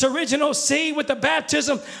 back to its original seed with the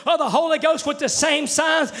baptism of the Holy Ghost, with the same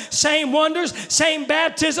signs, same wonders, same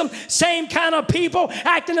baptism, same kind of people,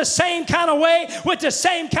 acting the same kind of way, with the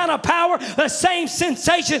same kind of power, the same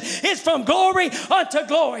sensation. It's from glory unto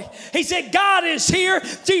glory. He said, God is here.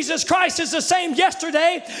 Jesus Christ is the same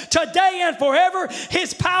yesterday, today, and forever.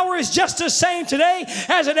 His power is just the same today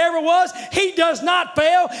as it ever was. He does not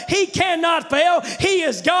fail. He cannot fail. He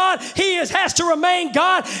is God. He has to remain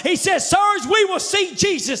God. He says, sirs, we will see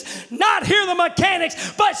Jesus, not hear the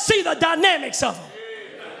mechanics, but see the dynamics of him.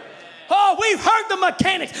 Oh, we've heard the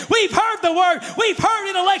mechanics. We've heard the word. We've heard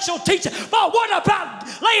intellectual teaching. But what about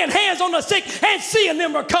laying hands on the sick and seeing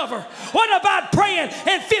them recover? What about praying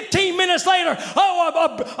and 15 minutes later,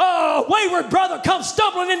 a wayward brother comes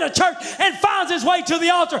stumbling into church and finds his way to the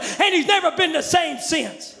altar, and he's never been the same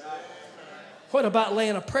since? What about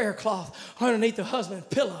laying a prayer cloth underneath the husband's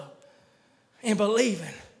pillow and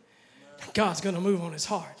believing God's going to move on his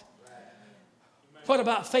heart? What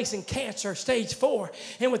about facing cancer stage 4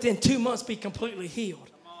 and within 2 months be completely healed?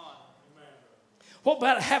 What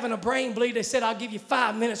about having a brain bleed? They said, I'll give you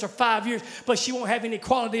 5 minutes or 5 years, but she won't have any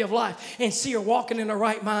quality of life, and see her walking in her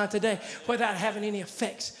right mind today without having any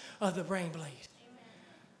effects of the brain bleed.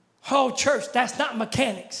 Oh, church, that's not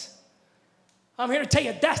mechanics. I'm here to tell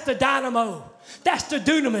you that's the dynamo. That's the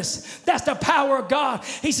dunamis. That's the power of God.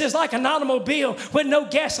 He says, like an automobile with no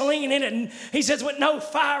gasoline in it. And he says, with no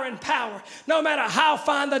fire and power. No matter how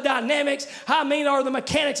fine the dynamics, how mean are the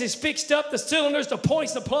mechanics is fixed up, the cylinders, the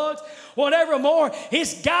points, the plugs, whatever more,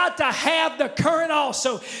 it's got to have the current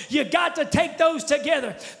also. You got to take those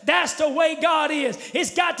together. That's the way God is.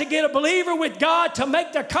 It's got to get a believer with God to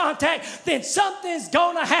make the contact. Then something's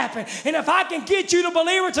going to happen. And if I can get you, the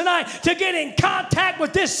believer tonight, to get in contact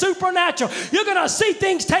with this supernatural, you're going to see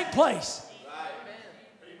things take place.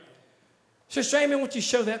 Right. Sister Amy, why don't you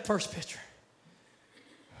show that first picture?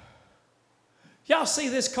 Y'all see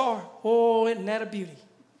this car? Oh, isn't that a beauty?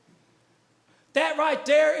 That right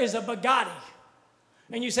there is a Bugatti.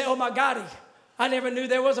 And you say, oh, my Gotti. I never knew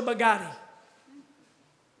there was a Bugatti.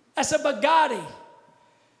 That's a Bugatti.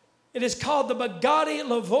 It is called the Bugatti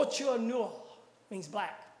La Voiture Noire. Means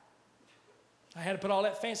black. I had to put all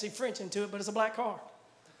that fancy French into it, but it's a black car.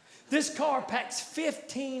 This car packs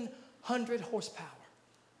 1,500 horsepower.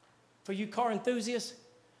 For you car enthusiasts,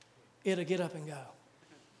 it'll get up and go.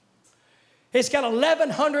 It's got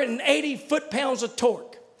 1,180 foot-pounds of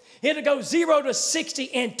torque. It'll go 0 to 60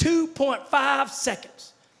 in 2.5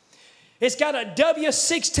 seconds. It's got a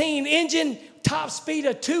W16 engine, top speed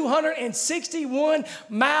of 261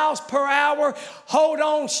 miles per hour. Hold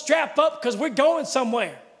on, strap up, because we're going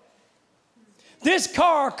somewhere. This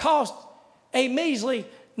car cost a measly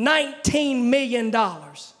 $19 million.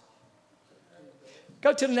 Go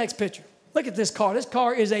to the next picture. Look at this car. This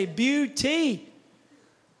car is a beauty.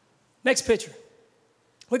 Next picture.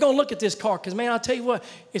 We're going to look at this car because, man, I'll tell you what,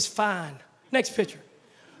 it's fine. Next picture.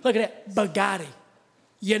 Look at that Bugatti.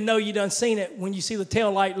 You know you done seen it when you see the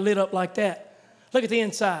tail light lit up like that. Look at the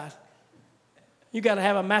inside. You got to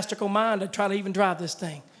have a masterful mind to try to even drive this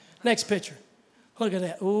thing. Next picture. Look at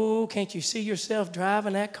that. Oh, can't you see yourself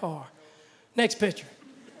driving that car? Next picture.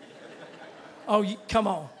 Oh, come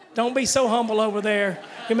on. Don't be so humble over there.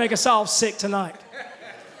 You make us all sick tonight.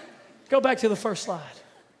 Go back to the first slide.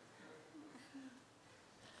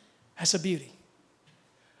 That's a beauty.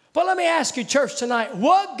 But let me ask you, church, tonight,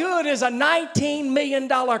 what good is a $19 million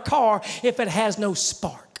car if it has no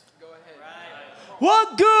spark? Go ahead. Right.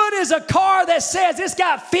 What good is a car that says it's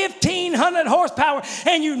got 1,500 horsepower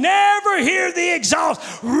and you never hear the exhaust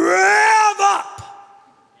rev up?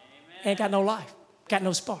 Amen. Ain't got no life, got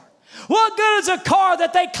no spark. What good is a car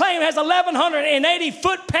that they claim has 1,180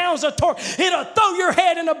 foot-pounds of torque? It'll throw your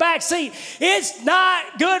head in the back seat. It's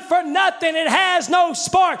not good for nothing. It has no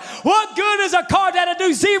spark. What good is a car that'll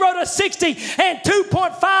do 0 to 60 in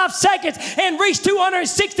 2.5 seconds and reach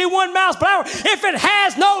 261 miles per hour if it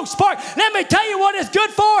has no spark? Let me tell you what it's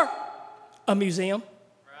good for. A museum.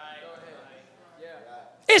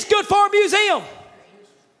 It's good for a museum.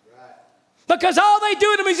 Because all they do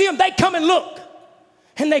in the museum, they come and look.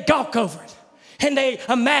 And they gawk over it. And they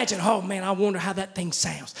imagine, oh, man, I wonder how that thing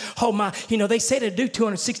sounds. Oh, my, they said it'd do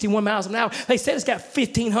 261 miles an hour. They said it's got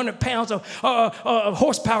 1,500 pounds of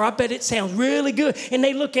horsepower. I bet it sounds really good. And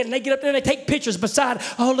they look at it, and they get up there, and they take pictures beside it.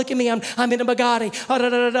 Oh, look at me, I'm in a Bugatti,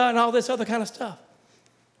 and all this other kind of stuff.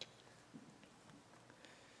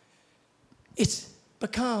 It's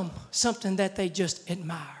become something that they just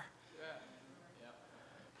admire.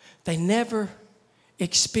 They never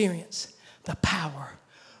experience the power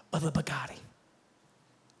of the Bugatti.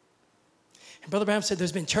 And Brother Branham said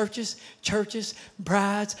there's been churches,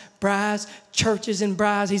 brides, churches and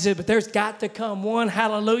brides. He said, but there's got to come one,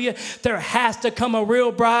 hallelujah. There has to come a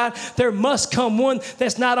real bride. There must come one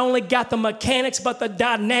that's not only got the mechanics, but the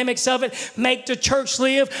dynamics of it. Make the church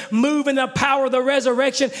live, move in the power of the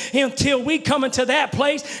resurrection until we come into that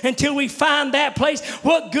place, until we find that place.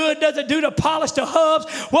 What good does it do to polish the hubs?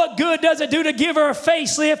 What good does it do to give her a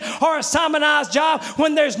facelift or a Simonized job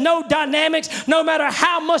when there's no dynamics? No matter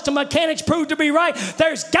how much the mechanics prove to be right,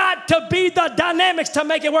 there's got to be the dynamics to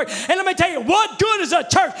make it work. And let me tell you, what good is a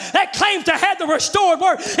church that claims to have the restored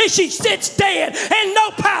word if she sits dead and no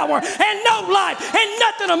power and no life and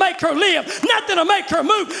nothing to make her live, nothing to make her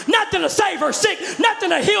move, nothing to save her sick, nothing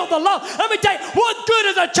to heal the lost? Let me tell you, what good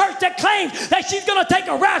is a church that claims that she's going to take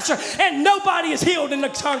a rapture and nobody is healed in the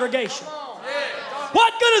congregation?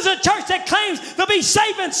 What good is a church that claims to be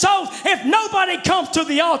saving souls if nobody comes to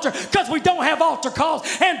the altar because we don't have altar calls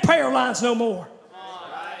and prayer lines no more?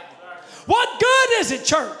 What good is it,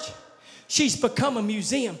 church? She's become a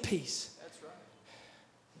museum piece.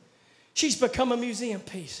 She's become a museum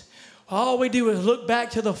piece. All we do is look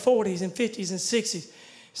back to the 40s and 50s and 60s and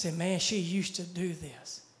say, man, she used to do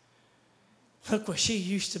this. Look what she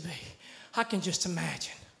used to be. I can just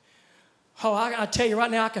imagine. Oh, I tell you right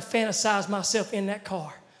now, I can fantasize myself in that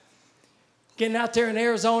car. Getting out there in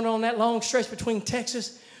Arizona on that long stretch between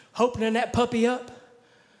Texas, opening that puppy up.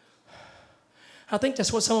 I think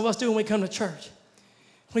that's what some of us do when we come to church.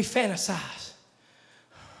 We fantasize.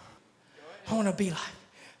 I want to be like,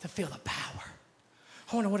 to feel the power.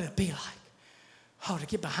 I wonder what it'd be like. Oh, to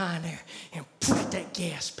get behind there and put that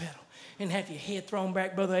gas pedal and have your head thrown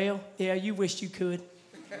back, Brother L. Yeah, you wished you could.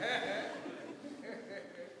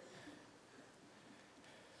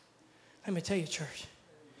 Let me tell you, church,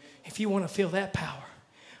 if you want to feel that power,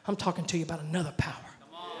 I'm talking to you about another power.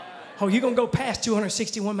 Oh, you're going to go past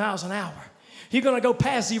 261 miles an hour. You're going to go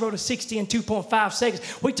past 0 to 60 in 2.5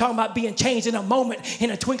 seconds. We're talking about being changed in a moment, in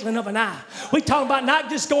a twinkling of an eye. We're talking about not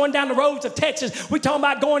just going down the roads of Texas. We're talking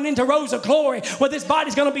about going into roads of glory where this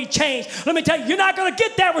body's going to be changed. Let me tell you, you're not going to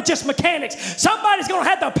get there with just mechanics. Somebody's going to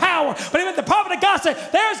have the power. But even the prophet of God said,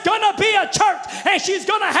 there's going to be a church, and she's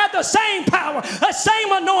going to have the same power, the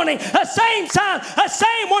same anointing, the same sign, the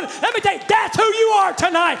same one. Let me tell you, that's who you are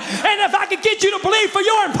tonight. And if I could get you to believe for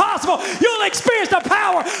your impossible, you'll experience the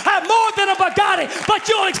power of more than a Bugatti. But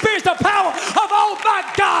you'll experience the power of, oh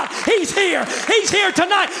my God, He's here. He's here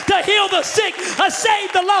tonight to heal the sick, to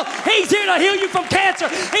save the lost. He's here to heal you from cancer.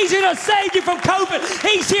 He's here to save you from COVID.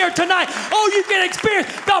 He's here tonight. Oh, you can experience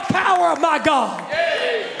the power of my God.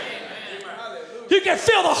 You can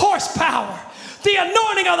feel the horsepower, the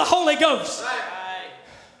anointing of the Holy Ghost.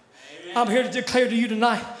 I'm here to declare to you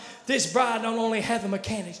tonight, this bride don't only have the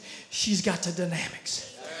mechanics, she's got the dynamics.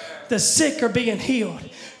 The sick are being healed.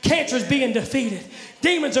 Cancer is being defeated.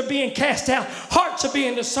 Demons are being cast out. Hearts are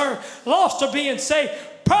being discerned. Lost are being saved.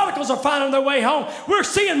 Prodigals are finding their way home. We're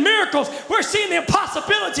seeing miracles. We're seeing the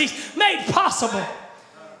impossibilities made possible.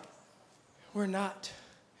 We're not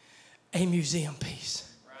a museum piece.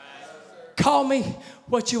 Call me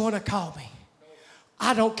what you want to call me.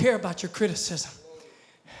 I don't care about your criticism,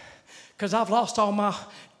 because I've lost all my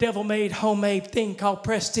devil-made, homemade thing called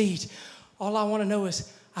prestige. All I want to know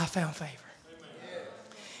is I found favor.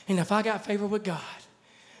 And if I got favor with God,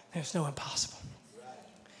 there's no impossible.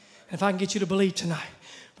 And if I can get you to believe tonight,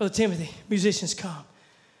 Brother Timothy, musicians come.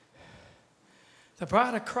 The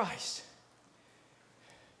bride of Christ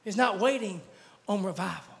is not waiting on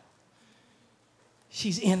revival.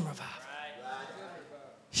 She's in revival.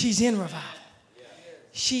 She's in revival.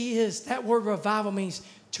 She is, that word revival means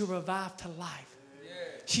to revive to life.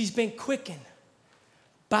 She's been quickened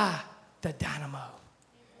by the dynamo.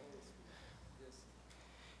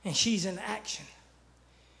 And she's in action.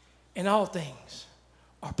 And all things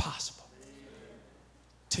are possible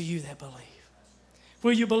to you that believe.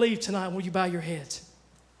 Will you believe tonight? Will you bow your heads?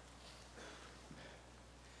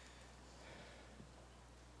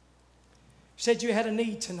 You said you had a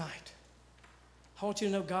need tonight. I want you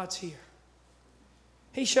to know God's here.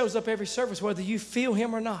 He shows up every service, whether you feel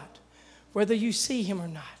Him or not, whether you see Him or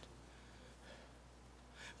not.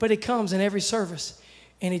 But He comes in every service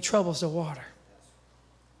and He troubles the water.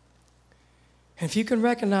 And if you can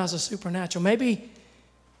recognize the supernatural, maybe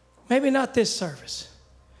not this service,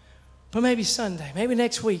 but maybe Sunday, maybe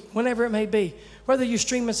next week, whenever it may be, whether you're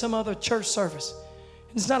streaming some other church service.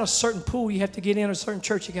 It's not a certain pool you have to get in or a certain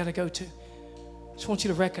church you got to go to. I just want you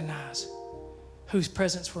to recognize whose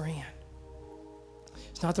presence we're in.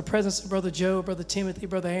 It's not the presence of Brother Joe, Brother Timothy,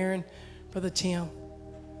 Brother Aaron, Brother Tim,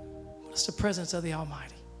 but it's the presence of the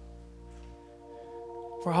Almighty.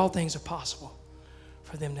 For all things are possible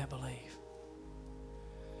for them that believe.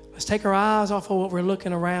 Let's take our eyes off of what we're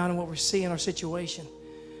looking around and what we're seeing in our situation.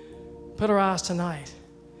 Put our eyes tonight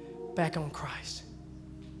back on Christ.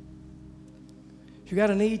 If you got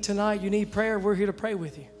a need tonight, you need prayer, we're here to pray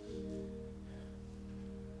with you.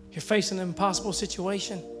 If you're facing an impossible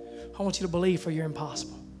situation, I want you to believe for your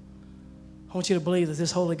impossible. I want you to believe that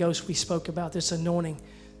this Holy Ghost we spoke about, this anointing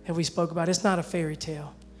that we spoke about, it's not a fairy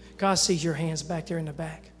tale. God sees your hands back there in the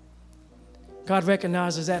back. God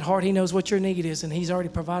recognizes that heart. He knows what your need is, and He's already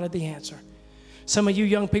provided the answer. Some of you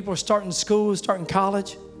young people are starting school, starting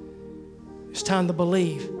college. It's time to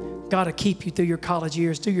believe God will keep you through your college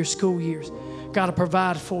years, through your school years. God will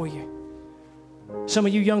provide for you. Some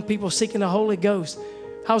of you young people seeking the Holy Ghost.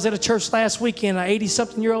 I was at a church last weekend. An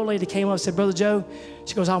 80-something-year-old lady came up and said, Brother Joe,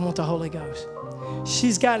 she goes, I want the Holy Ghost.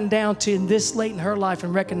 She's gotten down to this late in her life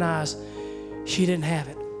and recognized she didn't have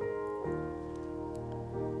it.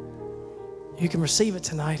 You can receive it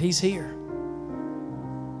tonight. He's here.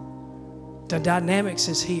 The dynamics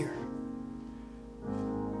is here.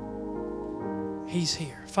 He's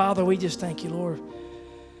here. Father, we just thank you, Lord.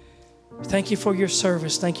 Thank you for your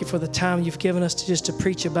service. Thank you for the time you've given us to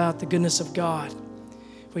preach about the goodness of God.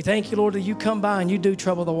 We thank you, Lord, that you come by and you do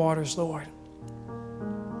trouble the waters, Lord.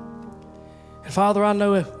 And Father, I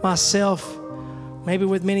know myself, maybe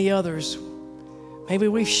with many others, Maybe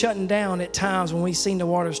we've shut down at times when we've seen the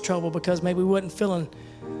water's trouble because maybe we wasn't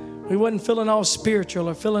feeling all spiritual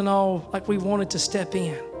or feeling all like we wanted to step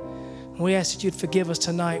in. We ask that you'd forgive us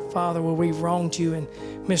tonight, Father, where we've wronged you and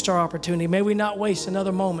missed our opportunity. May we not waste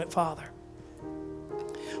another moment, Father.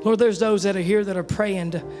 Lord, there's those that are here that are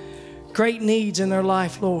praying to great needs in their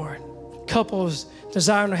life, Lord. Couples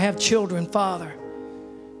desiring to have children, Father.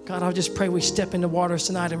 God, I just pray we step into waters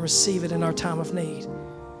tonight and receive it in our time of need.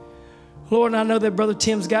 Lord, I know that Brother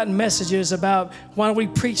Tim's gotten messages about why don't we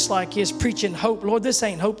preach like this, preaching hope. Lord, this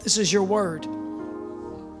ain't hope. This is your word.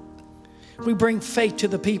 We bring faith to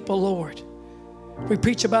the people, Lord. We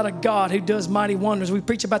preach about a God who does mighty wonders. We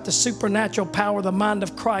preach about the supernatural power of the mind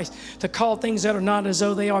of Christ to call things that are not as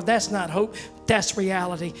though they are. That's not hope. That's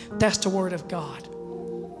reality. That's the word of God.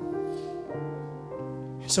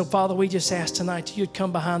 So, Father, we just ask tonight that you'd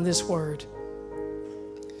come behind this word.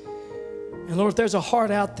 And Lord, if there's a heart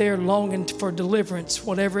out there longing for deliverance,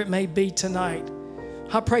 whatever it may be tonight,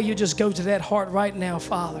 I pray you just go to that heart right now,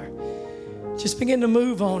 Father. Just begin to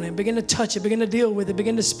move on it, begin to touch it, begin to deal with it,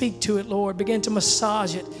 begin to speak to it, Lord. Begin to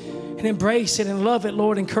massage it and embrace it and love it,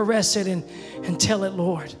 Lord, and caress it and tell it,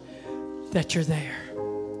 Lord, that you're there.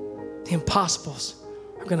 The impossibles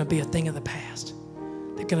are going to be a thing of the past.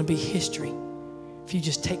 They're going to be history if you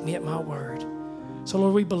just take me at my word. So,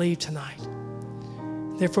 Lord, we believe tonight.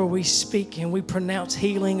 Therefore, we speak and we pronounce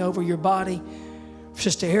healing over your body.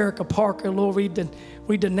 Sister Erica Parker, Lord,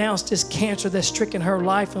 we denounce this cancer that's stricken her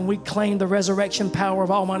life, and we claim the resurrection power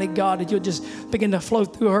of Almighty God that you'll just begin to flow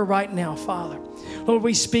through her right now, Father. Lord,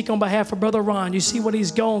 we speak on behalf of Brother Ron. You see what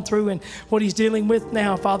he's gone through and what he's dealing with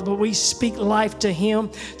now, Father, but we speak life to him,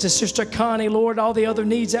 to Sister Connie, Lord, all the other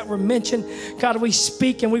needs that were mentioned. God, we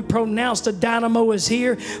speak and we pronounce the dynamo is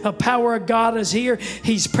here. The power of God is here.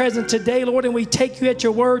 He's present today, Lord, and we take you at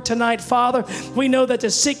your word tonight, Father. We know that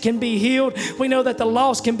the sick can be healed. We know that the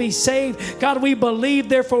lost can be saved. God, we believe,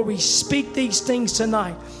 therefore we speak these things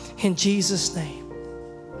tonight in Jesus' name.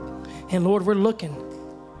 And Lord, we're looking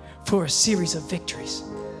for a series of victories.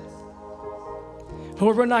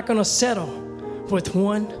 Lord, we're not going to settle with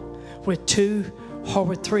one, with two, or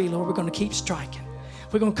with three. Lord, we're going to keep striking.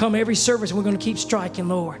 We're going to come every service and we're going to keep striking,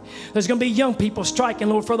 Lord. There's going to be young people striking,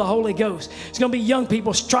 Lord, for the Holy Ghost. There's going to be young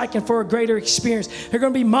people striking for a greater experience. There are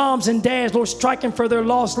going to be moms and dads, Lord, striking for their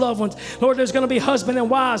lost loved ones. Lord, there's going to be husband and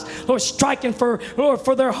wives, Lord, striking for, Lord,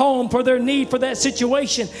 for their home, for their need, for that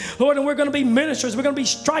situation. Lord, and we're going to be ministers. We're going to be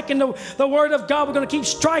striking the word of God. We're going to keep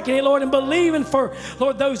striking it, Lord, and believing for,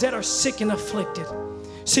 Lord, those that are sick and afflicted.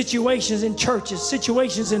 Situations in churches,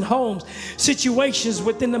 situations in homes, situations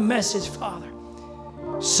within the message, Father.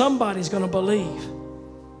 Somebody's going to believe.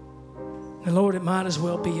 And Lord, it might as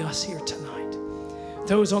well be us here tonight.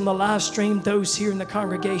 Those on the live stream, those here in the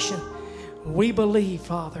congregation, we believe,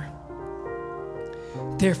 Father.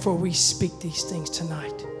 Therefore, we speak these things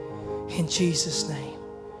tonight in Jesus' name.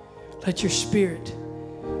 Let your spirit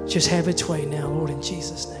just have its way now, Lord, in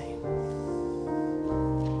Jesus' name.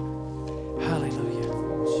 Hallelujah.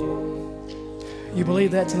 You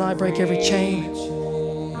believe that tonight? Break every chain.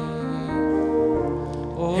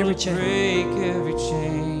 Every chain. Break every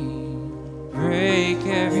chain. Break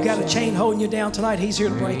every You got a chain holding you down tonight. He's here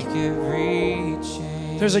to break it.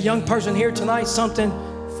 There's a young person here tonight. Something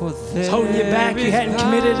is holding you back. You hadn't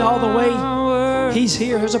committed all the way. He's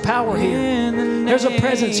here. There's a power here. There's a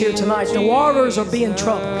presence here tonight. The waters are being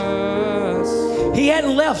troubled. He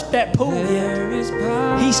hadn't left that pool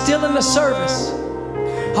yet. He's still in the service.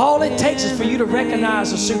 All it takes is for you to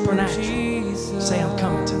recognize the supernatural. Say, I'm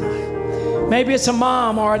coming tonight. Maybe it's a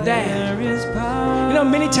mom or a dad. You know,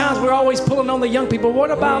 many times we're always pulling on the young people.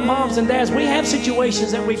 What about moms and dads? We have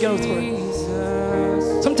situations that we go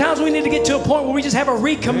through. Sometimes we need to get to a point where we just have a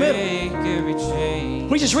recommittal.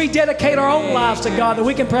 We just rededicate our own lives to God, that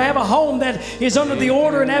we can have a home that is under the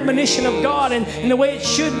order and admonition of God and the way it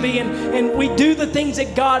should be. And we do the things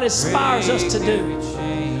that God aspires us to do.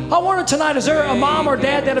 I wonder tonight, is there a mom or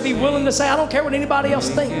dad that'll be willing to say, I don't care what anybody else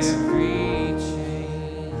thinks?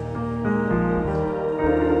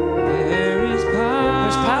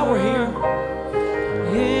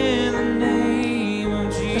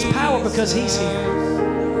 Because he's here.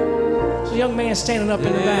 There's a young man standing up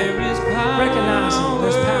in the back, recognizing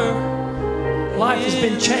there's power. Life has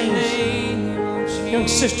been changed. Young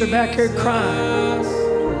sister back here crying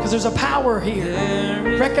because there's a power here.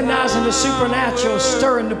 Recognizing the supernatural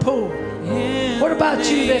stirring the pool. What about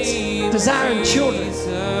you that's desiring children?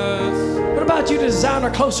 What about you desiring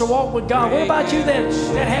a closer walk with God? What about you that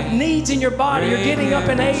have needs in your body? You're getting up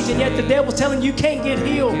in age and yet the devil's telling you can't get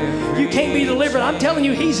healed. You can't be delivered. I'm telling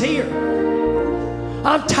you, he's here.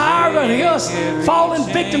 I'm tired of us falling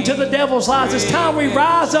victim to the devil's lies. It's time we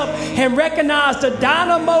rise up and recognize the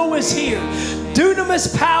dynamo is here.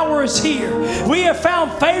 Dunamis power is here. We have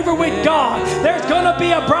found favor with God. There's going to be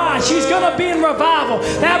a bride. She's going to be in revival.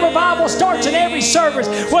 That revival starts in every service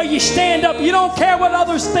where you stand up. You don't care what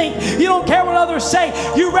others think. You don't care what others say.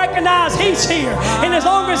 You recognize He's here. And as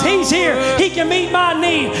long as He's here, He can meet my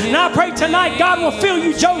need. And I pray tonight God will fill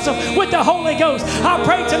you, Joseph, with the Holy Ghost. I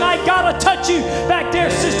pray tonight God will touch you back there,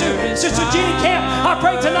 Sister Jenny Camp. I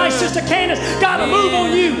pray tonight, Sister Candace, God will move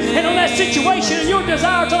on you and on that situation and your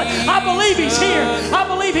desire tonight. I believe He's here. I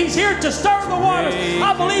believe He's here to stir the waters.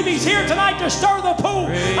 I believe He's here tonight to stir the pool.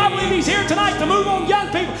 I believe He's here tonight to move on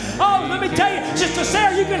young people. Oh, let me tell you, Sister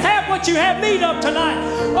Sarah, you can have what you have need of tonight.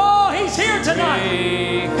 Oh, He's here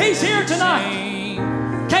tonight. He's here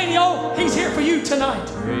tonight. Katie O, He's here for you tonight.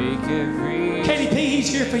 Katie P, He's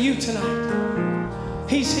here for you tonight.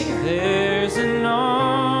 He's here. There's an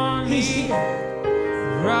army. He's here.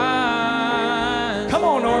 Rise. Come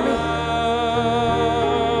on, Army.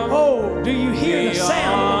 Do you hear the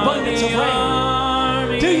sound of abundance of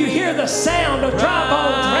rain? Do you hear the sound of dry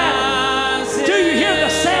bones rattling? Do you hear the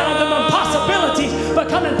sound of impossibilities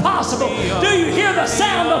becoming possible? Do you hear the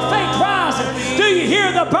sound of faith rising? Do you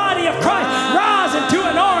hear the body of Christ rising to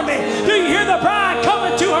an army? Do you hear the bride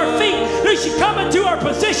coming to her feet? Is she coming to her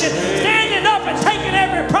position, standing up and taking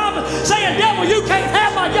every promise, saying, devil, you can't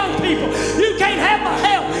have my young people. You can't have my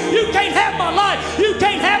health. You can't have my life. You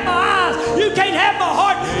can't have my eyes. You can't have my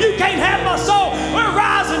heart. You can't have my soul. We're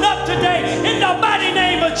rising up today in the mighty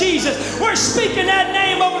name of Jesus. We're speaking that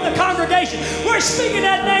name over the congregation. We're speaking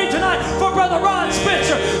that name tonight for Brother Ron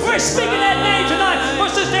Spencer. We're speaking that name tonight for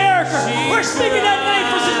Sister Erica. We're speaking that name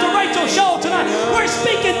for Sister Rachel Scholl tonight. We're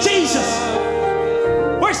speaking Jesus.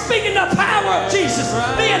 We're speaking the power of Jesus,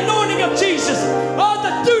 the anointing of Jesus, oh,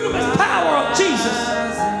 the dunamis power of Jesus.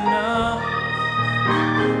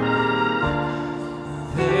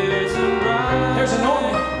 There's an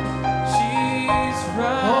army.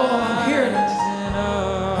 Oh, I'm hearing it.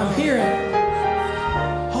 I'm hearing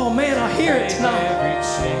it. Oh, man, I hear it tonight.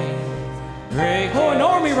 Oh, an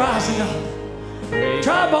army rising up.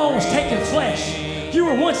 Dry bones taking flesh. You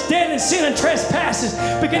were once dead in sin and trespasses.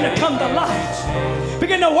 Begin to come to life.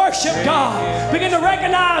 Begin to worship God. Begin to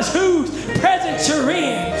recognize whose presence you're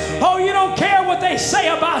in. Oh, you don't care what they say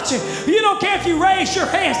about you. You don't care if you raise your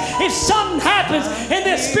hands. If something happens and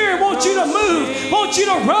the Spirit wants you to move, wants you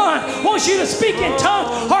to run, wants you to speak in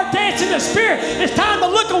tongues or dance in the Spirit, it's time to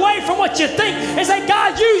look away from what you think and say,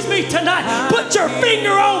 God, use me tonight. Put your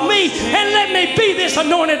finger on me and let me be this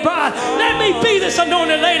anointed bride. Let me be this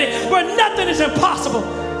anointed lady where nothing is impossible.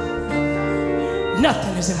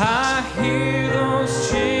 Nothing is impossible. I hear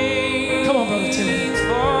those chains.